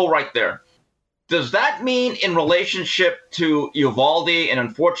let's go right there. Does that mean in relationship to Uvalde and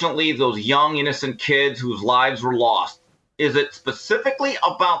unfortunately those young innocent kids whose lives were lost? Is it specifically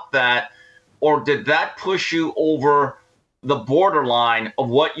about that, or did that push you over the borderline of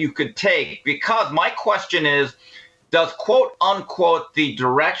what you could take? Because my question is, does quote unquote the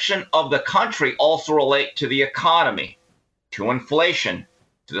direction of the country also relate to the economy, to inflation,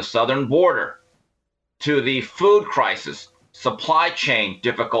 to the southern border, to the food crisis, supply chain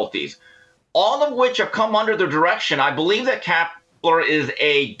difficulties, all of which have come under the direction? I believe that Kapler is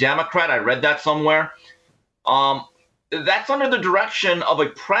a Democrat. I read that somewhere. That's under the direction of a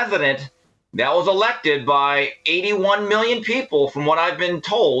president that was elected by 81 million people, from what I've been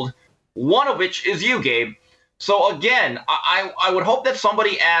told, one of which is you, Gabe. So again, I would hope that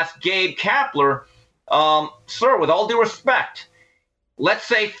somebody asked Gabe Kapler, sir, with all due respect, let's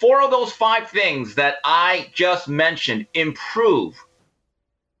say 4 of those 5 things that I just mentioned improve.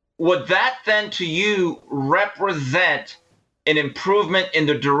 Would that then to you represent an improvement in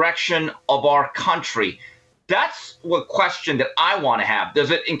the direction of our country? That's what question that I want to have.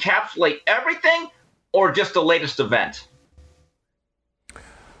 Does it encapsulate everything or just the latest event?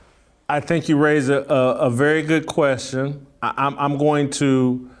 I think you raise a very good question. I'm going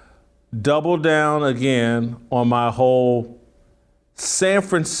to double down again on my whole San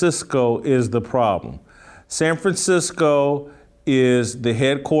Francisco is the problem. San Francisco is the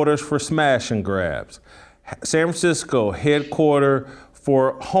headquarters for smash and grabs. San Francisco, headquarters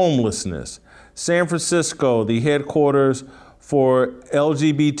for homelessness. San Francisco, the headquarters for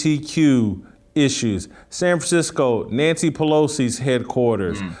LGBTQ issues. San Francisco, Nancy Pelosi's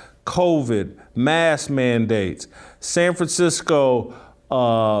headquarters. COVID, mask mandates. San Francisco,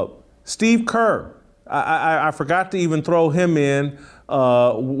 Steve Kerr. I forgot to even throw him in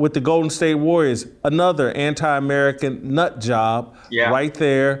with the Golden State Warriors, another anti-American nut job right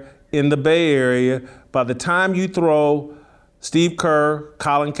there in the Bay Area. By the time you throw Steve Kerr,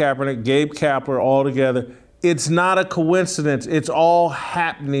 Colin Kaepernick, Gabe Kapler all together, it's not a coincidence. It's all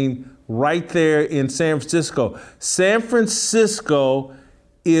happening right there in San Francisco. San Francisco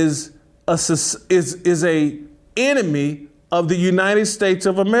is is a enemy of the United States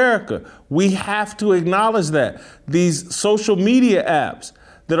of America. We have to acknowledge that. These social media apps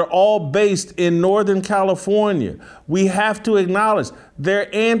that are all based in Northern California, we have to acknowledge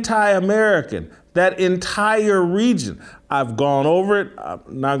they're anti-American. That entire region. I've gone over it. I'm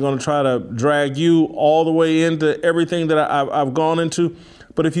not going to try to drag you all the way into everything that I've gone into.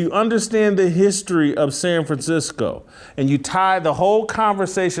 But if you understand the history of San Francisco and you tie the whole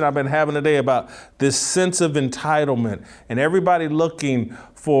conversation I've been having today about this sense of entitlement and everybody looking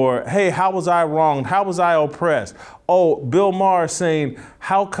for, hey, how was I wronged? How was I oppressed? Oh, Bill Maher saying,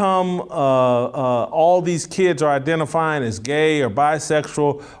 how come all these kids are identifying as gay or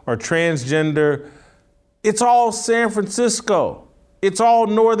bisexual or transgender? It's all San Francisco. It's all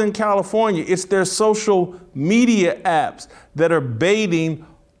Northern California. It's their social media apps that are baiting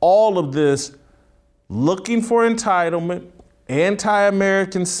all of this, looking for entitlement,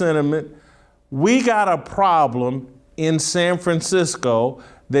 anti-American sentiment. We got a problem in San Francisco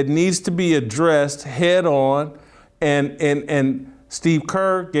that needs to be addressed head on. And Steve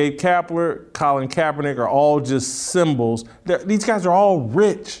Kerr, Gabe Kapler, Colin Kaepernick are all just symbols. These guys are all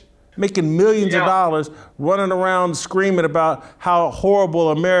rich, making millions of dollars, running around screaming about how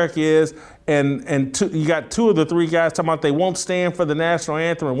horrible America is. And you got two of the three guys talking about they won't stand for the national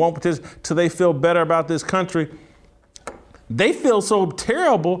anthem and won't participate till they feel better about this country. They feel so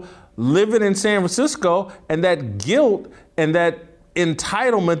terrible living in San Francisco, and that guilt and that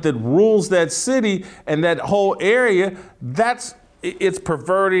entitlement that rules that city and that whole area, it's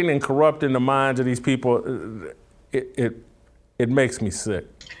perverting and corrupting the minds of these people. It makes me sick.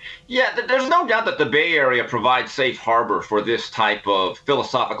 Yeah, there's no doubt that the Bay Area provides safe harbor for this type of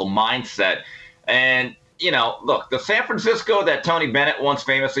philosophical mindset. And, you know, look, the San Francisco that Tony Bennett once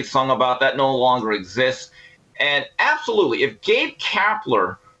famously sung about, that no longer exists. And absolutely, if Gabe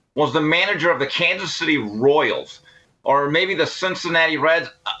Kapler was the manager of the Kansas City Royals or maybe the Cincinnati Reds,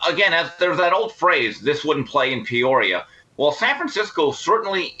 again, as there's that old phrase, this wouldn't play in Peoria. Well, San Francisco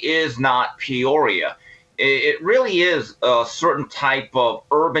certainly is not Peoria. It really is a certain type of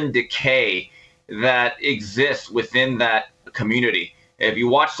urban decay that exists within that community. If you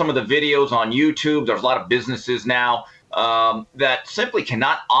watch some of the videos on YouTube, there's a lot of businesses now that simply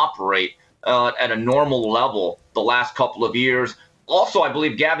cannot operate at a normal level the last couple of years. Also, I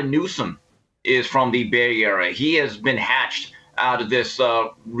believe Gavin Newsom is from the Bay Area. He has been hatched out of this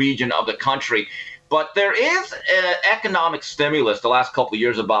region of the country. But there is an economic stimulus the last couple of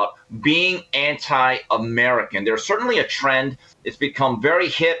years about being anti-American. There's certainly a trend. It's become very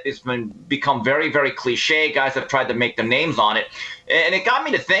hip. It's become very, very cliche. Guys have tried to make their names on it. And it got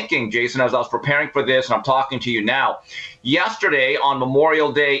me to thinking, Jason, as I was preparing for this, and I'm talking to you now. Yesterday, on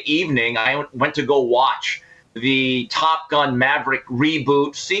Memorial Day evening, I went to go watch the Top Gun Maverick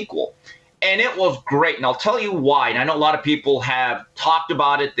reboot sequel. And it was great. And I'll tell you why. And I know a lot of people have talked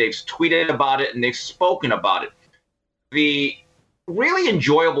about it, they've tweeted about it, and they've spoken about it. The really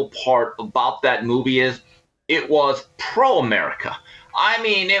enjoyable part about that movie is it was pro-America. I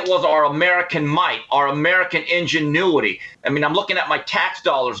mean, it was our American might, our American ingenuity. I mean, I'm looking at my tax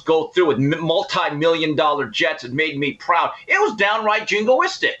dollars go through with multi-million-dollar jets. It made me proud. It was downright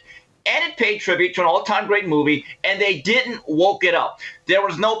jingoistic. And it paid tribute to an all-time great movie, and they didn't woke it up. There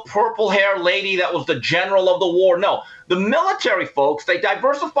was no purple-hair lady that was the general of the war. No, the military folks, they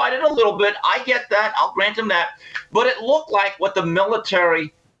diversified it a little bit. I get that. I'll grant them that. But it looked like what the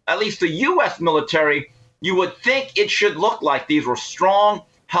military, at least the U.S. military, you would think it should look like. These were strong,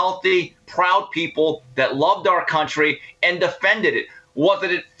 healthy, proud people that loved our country and defended it. Was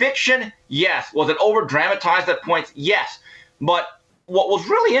it fiction? Yes. Was it over-dramatized at points? Yes. But what was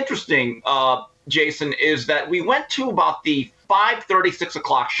really interesting, Jason, is that we went to about the 5:30, 6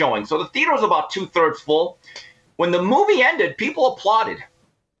 o'clock showing. So the theater was about 2/3 full. When the movie ended, people applauded.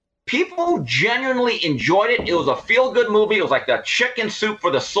 People genuinely enjoyed it. It was a feel-good movie. It was like the chicken soup for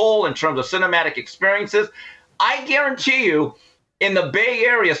the soul in terms of cinematic experiences. I guarantee you, in the Bay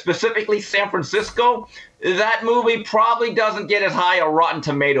Area, specifically San Francisco, that movie probably doesn't get as high a Rotten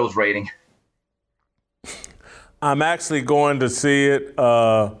Tomatoes rating. I'm actually going to see it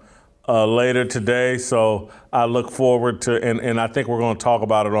later today, so I look forward to, and I think we're going to talk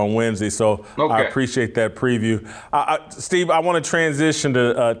about it on Wednesday, so okay. I appreciate that preview. Steve, I want to transition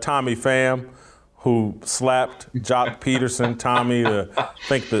to Tommy Pham, who slapped Jock Peterson. Tommy,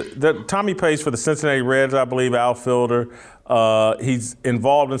 Tommy plays for the Cincinnati Reds, I believe, outfielder. He's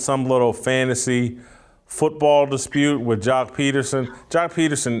involved in some little fantasy football dispute with Jock Peterson. Jock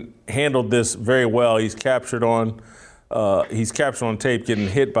Peterson handled this very well. He's captured on tape getting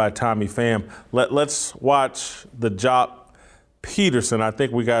hit by Tommy Pham. Let's watch the Jock Peterson. I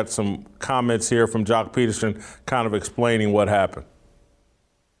think we got some comments here from Jock Peterson kind of explaining what happened.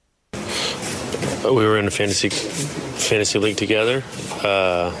 We were in a fantasy league together.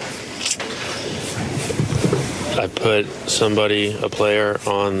 I put a player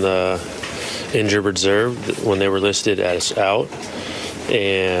on the injured reserve when they were listed as out,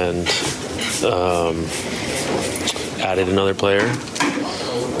 and added another player.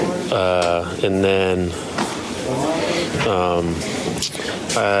 And then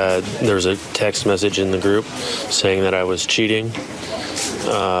there was a text message in the group saying that I was cheating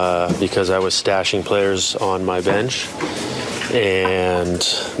because I was stashing players on my bench. And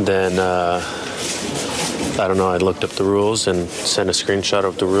then I don't know, I looked up the rules and sent a screenshot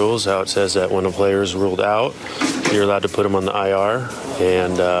of the rules, how it says that when a player is ruled out, you're allowed to put him on the IR,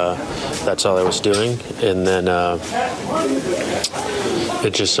 and that's all I was doing. And then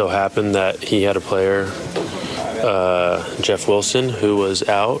it just so happened that he had a player, Jeff Wilson, who was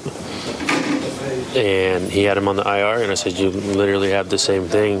out, and he had him on the IR, and I said, you literally have the same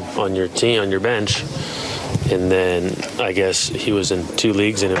thing on your team, on your bench. And then I guess he was in 2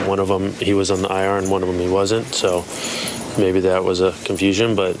 leagues, and in one of them he was on the IR and one of them he wasn't. So maybe that was a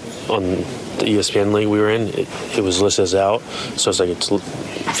confusion. But on the ESPN league we were in, it was listed as out. So it's like it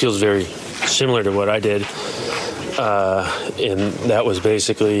feels very similar to what I did. And that was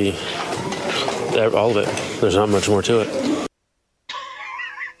basically all of it. There's not much more to it.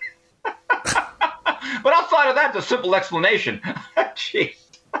 But outside of that, it's a simple explanation. Jeez.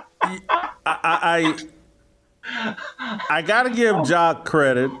 I got to give Jock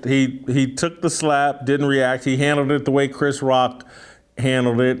credit. He took the slap, didn't react. He handled it the way Chris Rock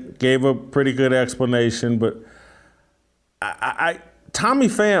handled it, gave a pretty good explanation. But Tommy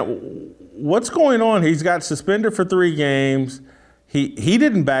Pham, what's going on? He's got suspended for 3 games. He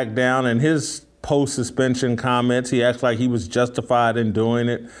didn't back down in his post-suspension comments. He acts like he was justified in doing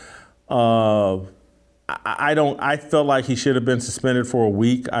it. I felt like he should have been suspended for a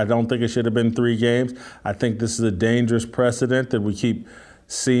week. I don't think it should have been 3 games. I think this is a dangerous precedent that we keep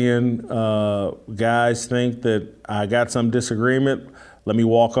seeing guys think that I got some disagreement. Let me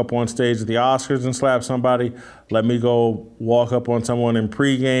walk up on stage at the Oscars and slap somebody. Let me go walk up on someone in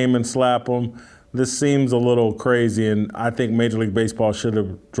pregame and slap them. This seems a little crazy, and I think Major League Baseball should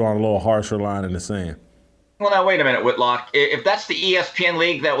have drawn a little harsher line in the sand. Well, now, wait a minute, Whitlock. If that's the ESPN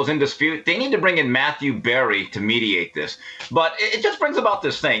league that was in dispute, they need to bring in Matthew Berry to mediate this. But it just brings about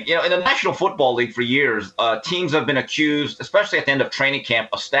this thing. You know, in the National Football League for years, teams have been accused, especially at the end of training camp,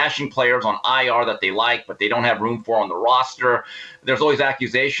 of stashing players on IR that they like, but they don't have room for on the roster. There's always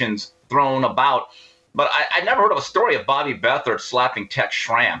accusations thrown about. But I never heard of a story of Bobby Beathard slapping Tex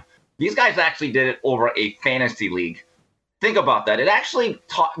Schramm. These guys actually did it over a fantasy league. Think about that. It actually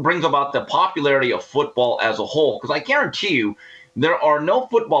brings about the popularity of football as a whole. Because I guarantee you, there are no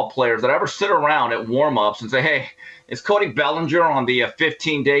football players that ever sit around at warm-ups and say, hey, is Cody Bellinger on the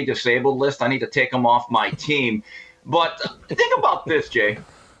 15-day disabled list? I need to take him off my team. But think about this, Jay.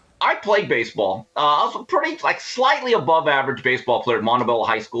 I played baseball. I was a pretty, slightly above average baseball player at Montebello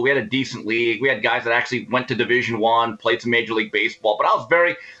High School. We had a decent league. We had guys that actually went to Division I, played some Major League Baseball. But I was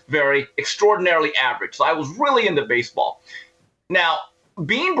very, very extraordinarily average. So I was really into baseball. Now,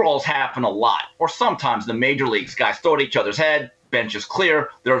 bean brawls happen a lot, or sometimes the major leagues. Guys throw at each other's head, bench is clear,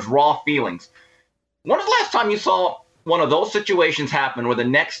 there's raw feelings. When was the last time you saw one of those situations happen where the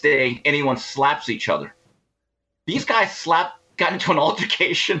next day anyone slaps each other? These guys got into an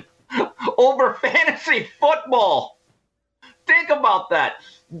altercation over fantasy football. Think about that.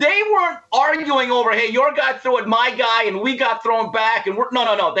 They weren't arguing over, hey, your guy threw at my guy and we got thrown back. And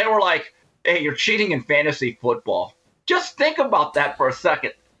no. They were like, hey, you're cheating in fantasy football. Just think about that for a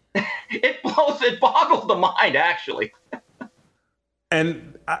second. It boggles the mind, actually.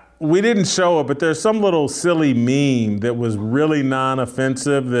 And we didn't show it, but there's some little silly meme that was really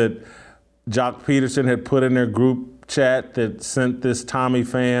non-offensive that Jock Peterson had put in their group chat that sent this Tommy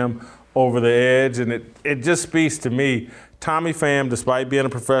Pham over the edge. And it just speaks to me. Tommy Pham, despite being a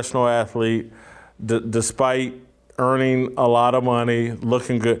professional athlete, despite earning a lot of money,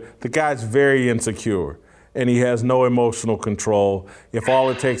 looking good, the guy's very insecure. And he has no emotional control. If all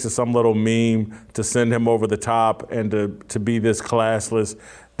it takes is some little meme to send him over the top and to be this classless,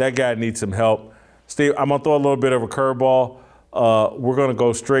 that guy needs some help. Steve, I'm gonna throw a little bit of a curveball. We're gonna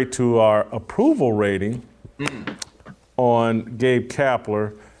go straight to our approval rating on Gabe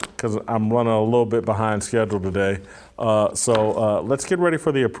Kapler, because I'm running a little bit behind schedule today. So let's get ready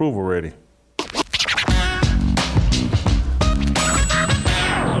for the approval rating.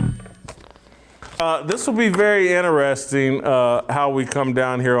 This will be very interesting how we come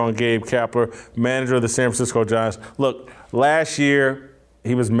down here on Gabe Kapler, manager of the San Francisco Giants. Look, Last year,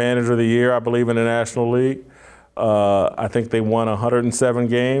 he was manager of the year, I believe, in the National League. I think they won 107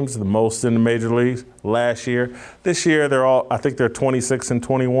 games, the most in the major leagues last year. This year, I think they're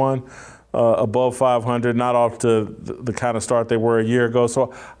 26-21, above 500, not off to the kind of start they were a year ago.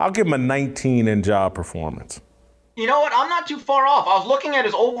 So I'll give him a 19 in job performance. You know what? I'm not too far off. I was looking at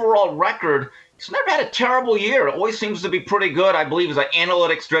his overall record. He's never had a terrible year. It always seems to be pretty good. I believe he's an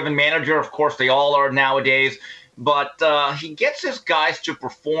analytics-driven manager. Of course, they all are nowadays. But he gets his guys to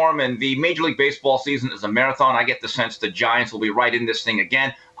perform, and the Major League Baseball season is a marathon. I get the sense the Giants will be right in this thing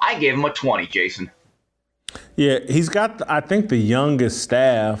again. I gave him a 20, Jason. Yeah, he's got, I think, the youngest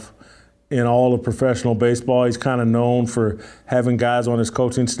staff in all of professional baseball. He's kind of known for having guys on his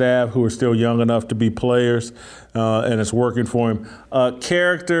coaching staff who are still young enough to be players, and it's working for him.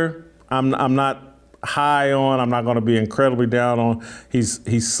 Character, I'm not high on. I'm not going to be incredibly down on.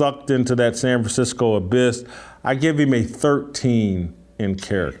 He's sucked into that San Francisco abyss. I give him a 13 in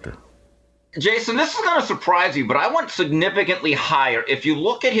character. Jason, this is going to surprise you, but I went significantly higher. If you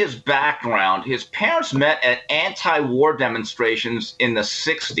look at his background, his parents met at anti-war demonstrations in the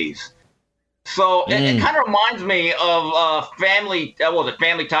 60s. So it kind of reminds me of Family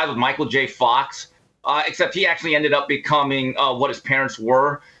Ties with Michael J. Fox, except he actually ended up becoming what his parents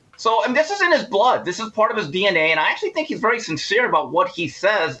were. So, and this is in his blood. This is part of his DNA, and I actually think he's very sincere about what he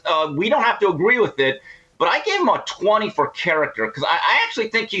says. We don't have to agree with it, but I gave him a 20 for character because I actually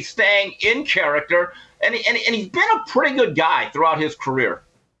think he's staying in character, and he's been a pretty good guy throughout his career.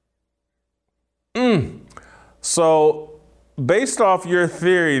 So, based off your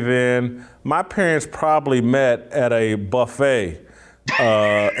theory, then, my parents probably met at a buffet,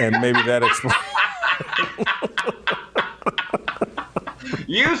 and maybe that explains.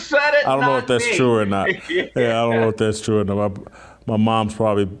 You said it. I don't know if that's true or not. Yeah, I don't know if that's true or not. My mom's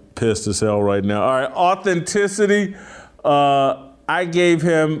probably pissed as hell right now. All right, authenticity. I gave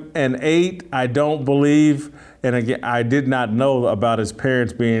him an 8. I don't believe, and again, I did not know about his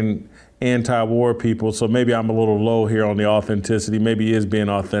parents being anti-war people, so maybe I'm a little low here on the authenticity. Maybe he is being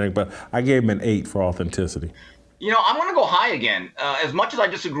authentic, but I gave him an 8 for authenticity. You know, I'm going to go high again. As much as I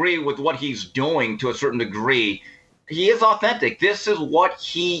disagree with what he's doing to a certain degree, he is authentic. This is what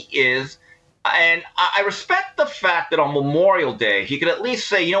he is. And I respect the fact that on Memorial Day, he could at least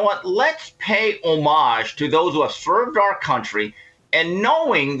say, you know what, let's pay homage to those who have served our country. And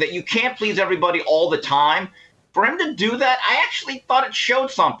knowing that you can't please everybody all the time, for him to do that, I actually thought it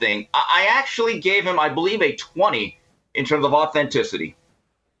showed something. I actually gave him, I believe, a 20 in terms of authenticity.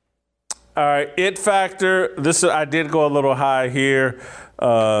 All right, it factor. I did go a little high here.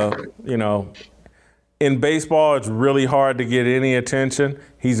 In baseball, it's really hard to get any attention.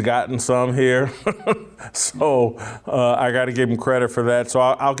 He's gotten some here. So I got to give him credit for that. So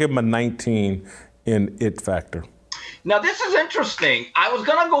I'll give him a 19 in it factor. Now, this is interesting. I was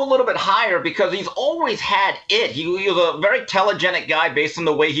going to go a little bit higher because he's always had it. He was a very telegenic guy based on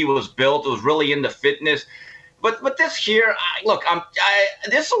the way he was built. It was really into fitness. But this here,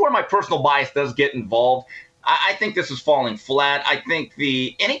 this is where my personal bias does get involved. I think this is falling flat. I think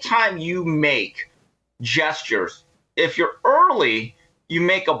anytime you make gestures, if you're early, you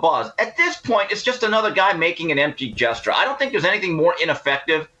make a buzz. At this point, it's just another guy making an empty gesture. I don't think there's anything more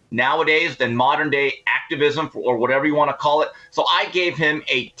ineffective nowadays than modern day activism, or whatever you want to call it. So I gave him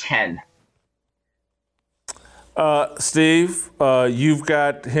a 10. Steve, you've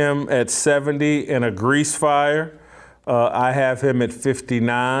got him at 70 in a grease fire. I have him at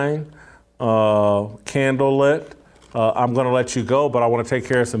 59, candlelit. I'm going to let you go, but I want to take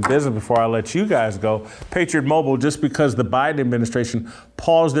care of some business before I let you guys go. Patriot Mobile, just because the Biden administration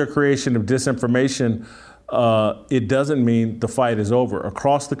paused their creation of disinformation, it doesn't mean the fight is over.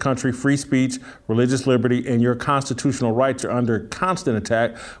 Across the country, free speech, religious liberty, and your constitutional rights are under constant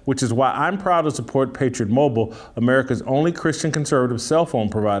attack, which is why I'm proud to support Patriot Mobile, America's only Christian conservative cell phone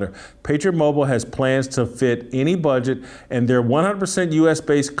provider. Patriot Mobile has plans to fit any budget, and their 100%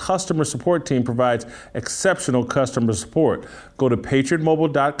 U.S.-based customer support team provides exceptional customer support. Go to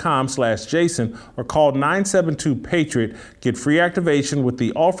patriotmobile.com/Jason or call 972-PATRIOT. Get free activation with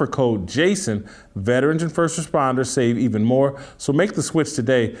the offer code JASON. Veterans and first responders save even more. So make the switch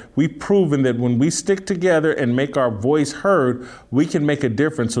today. We've proven that when we stick together and make our voice heard, we can make a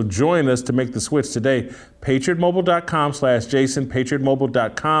difference. So join us to make the switch today. patriotmobile.com/Jason,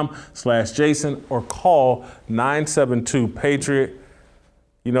 patriotmobile.com/Jason, or call 972-PATRIOT.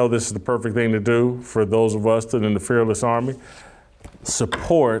 You know this is the perfect thing to do for those of us that in the Fearless Army.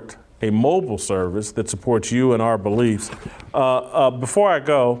 Support a mobile service that supports you and our beliefs. Before I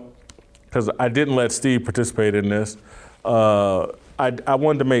go, because I didn't let Steve participate in this, I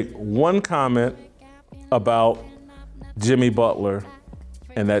wanted to make one comment about Jimmy Butler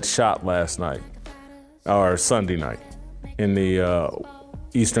and that shot last night, or Sunday night, in the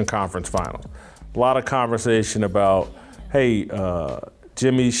Eastern Conference Finals. A lot of conversation about, hey,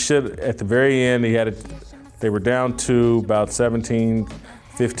 Jimmy should, at the very end, they were down 2, about 17,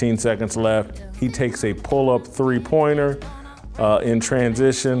 15 seconds left. He takes a pull-up three-pointer in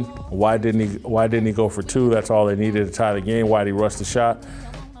transition. Why didn't he go for 2? That's all they needed to tie the game. Why did he rush the shot?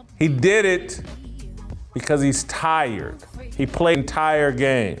 He did it because he's tired. He played an entire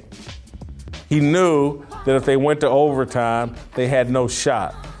game. He knew that if they went to overtime, they had no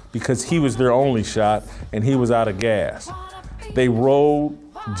shot because he was their only shot and he was out of gas. They rode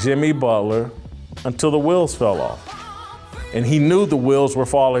Jimmy Butler until the wheels fell off. And he knew the wheels were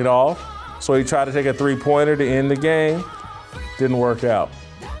falling off, so he tried to take a three-pointer to end the game. Didn't work out.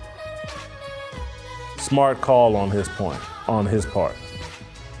 Smart call on his part.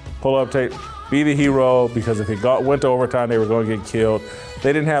 Pull up tape, be the hero, because if it went to overtime, they were going to get killed.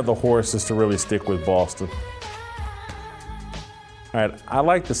 They didn't have the horses to really stick with Boston. All right, I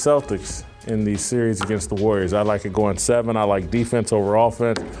like the Celtics in these series against the Warriors. I like it going 7. I like defense over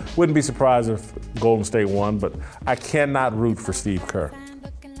offense. Wouldn't be surprised if Golden State won, but I cannot root for Steve Kerr.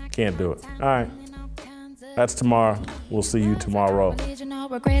 Can't do it. All right. That's tomorrow. We'll see you tomorrow.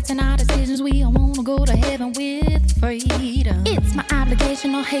 Regrets and our decisions, we all wanna go to heaven with freedom. It's my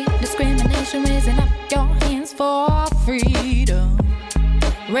obligation, no hate, discrimination, raising up your hands for freedom.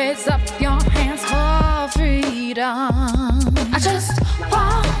 Raise up your hands for freedom. I just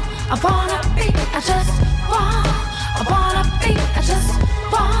wanna be,